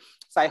talking to.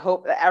 So I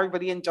hope that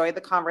everybody enjoyed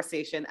the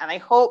conversation, and I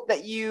hope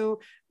that you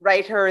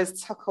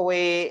writers took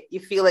away, you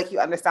feel like you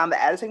understand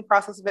the editing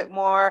process a bit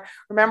more.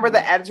 Remember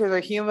that editors are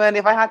human.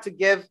 If I had to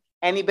give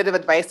any bit of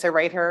advice to a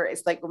writer,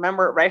 it's like,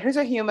 remember, writers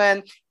are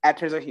human,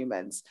 editors are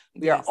humans.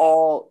 We are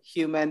all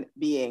human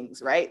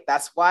beings, right?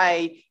 That's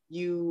why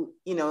you're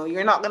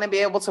not going to be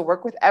able to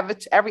work with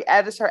every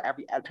editor.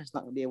 Every editor's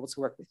not going to be able to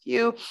work with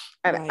you.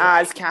 And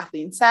as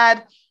Kathleen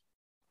said,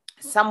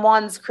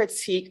 someone's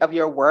critique of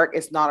your work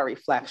is not a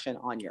reflection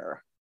on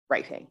your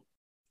writing.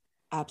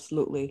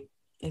 Absolutely.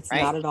 It's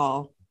not at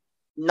all.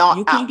 Not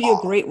you can be a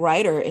great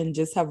writer and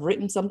just have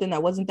written something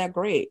that wasn't that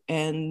great.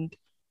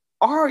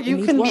 Or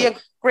you can be a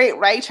great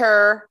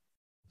writer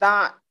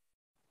that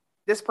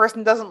this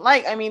person doesn't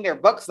like. I mean, there are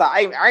books that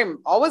I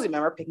always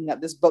remember picking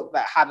up this book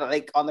that had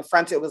like on the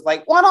front, it was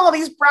like, won all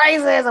these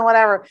prizes and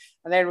whatever.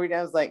 And then reading,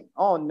 I was like,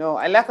 oh no,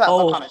 I left that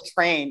book on a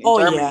train in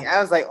Germany. Yeah.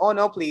 I was like, oh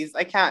no, please,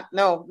 I can't.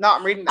 No,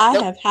 not reading that.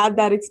 I have had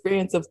that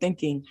experience of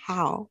thinking,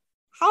 how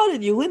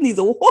did you win these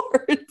awards?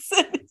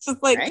 It's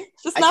just like,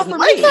 just not for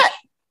me.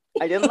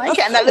 I didn't like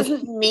it. And that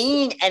doesn't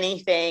mean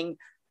anything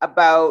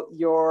about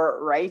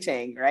your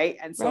writing, right?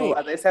 And so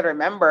as I said,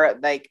 remember,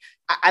 like,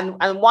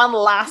 and one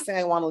last thing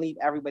I want to leave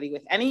everybody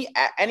with,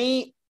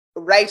 any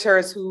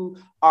writers who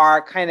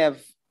are kind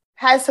of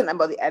hesitant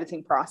about the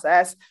editing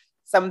process,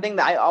 something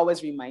that I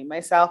always remind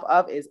myself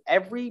of is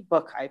every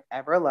book I've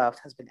ever loved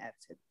has been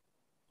edited.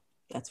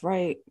 That's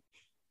right.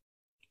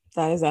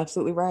 That is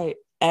absolutely right.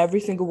 Every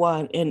single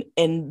one.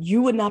 And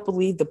you would not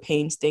believe the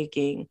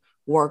painstaking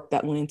work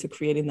that went into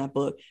creating that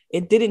book.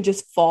 It didn't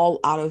just fall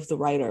out of the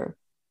writer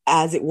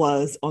as it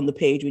was on the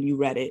page when you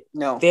read it.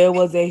 No. There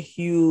was a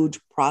huge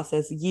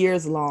process,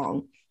 years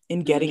long,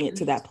 in getting it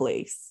to that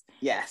place.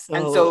 Yes.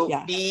 So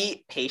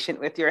be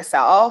patient with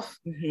yourself.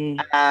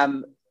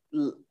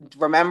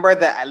 Remember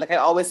that, like I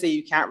always say,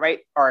 you can't write,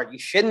 or you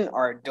shouldn't,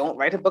 or don't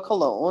write a book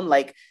alone.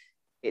 Like,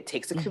 it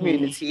takes a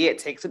community, it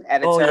takes an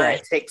editor,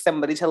 it takes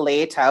somebody to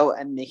lay it out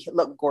and make it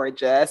look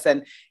gorgeous.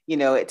 And,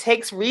 it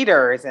takes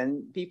readers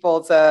and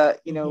people to,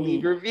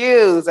 leave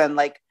reviews and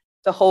like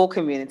the whole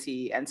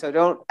community. And so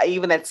don't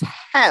even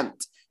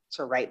attempt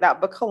to write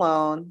that book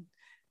alone.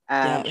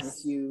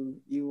 If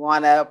you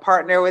want to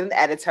partner with an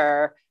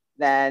editor,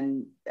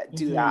 then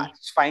do that.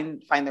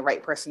 Find the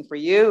right person for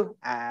you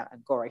and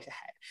go right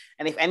ahead.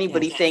 And if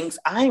anybody thinks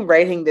I'm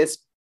writing this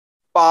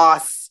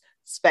boss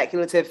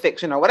speculative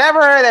fiction or whatever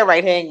they're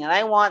writing, and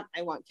I want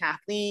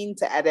Kathleen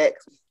to edit,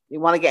 you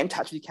want to get in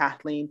touch with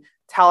Kathleen,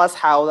 tell us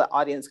how the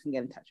audience can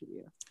get in touch with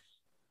you.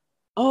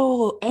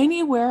 Oh,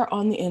 anywhere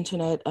on the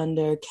internet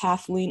under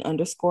Kathleen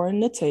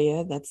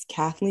 _Naytia. That's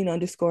Kathleen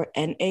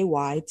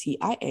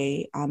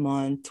 _Naytia. I'm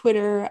on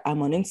Twitter.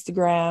 I'm on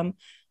Instagram.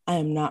 I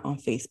am not on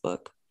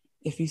Facebook.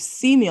 If you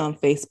see me on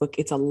Facebook,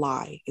 it's a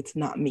lie. It's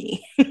not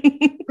me.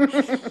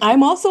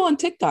 I'm also on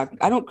TikTok.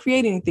 I don't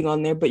create anything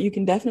on there, but you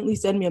can definitely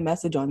send me a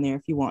message on there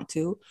if you want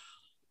to.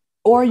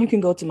 Or you can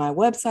go to my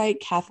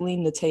website,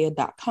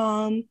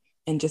 KathleenNaytia.com,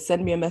 and just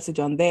send me a message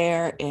on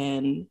there,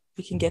 and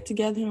we can get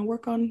together and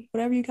work on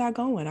whatever you got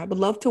going. I would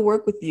love to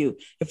work with you.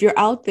 If you're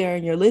out there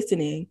and you're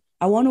listening,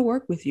 I want to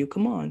work with you.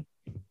 Come on.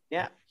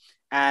 Yeah.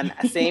 And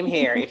same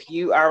here. If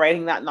you are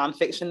writing that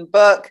nonfiction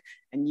book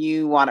and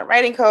you want a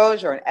writing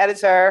coach or an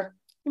editor,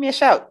 give me a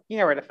shout. You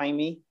know where to find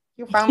me.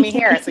 You found me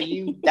here, so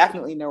you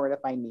definitely know where to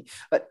find me.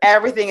 But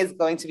everything is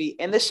going to be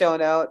in the show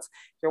notes.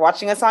 If you're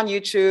watching us on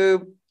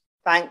YouTube,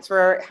 thanks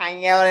for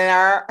hanging out in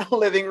our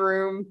living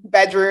room,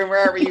 bedroom,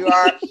 wherever you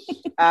are.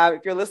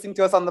 If you're listening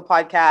to us on the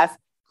podcast,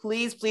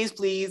 please, please,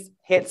 please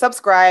hit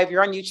subscribe. If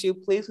you're on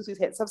YouTube, please, please, please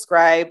hit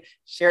subscribe.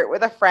 Share it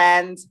with a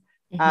friend.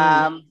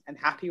 And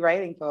happy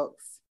writing,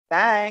 folks.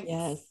 Thanks.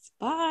 Yes.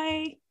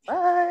 Bye.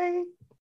 Bye.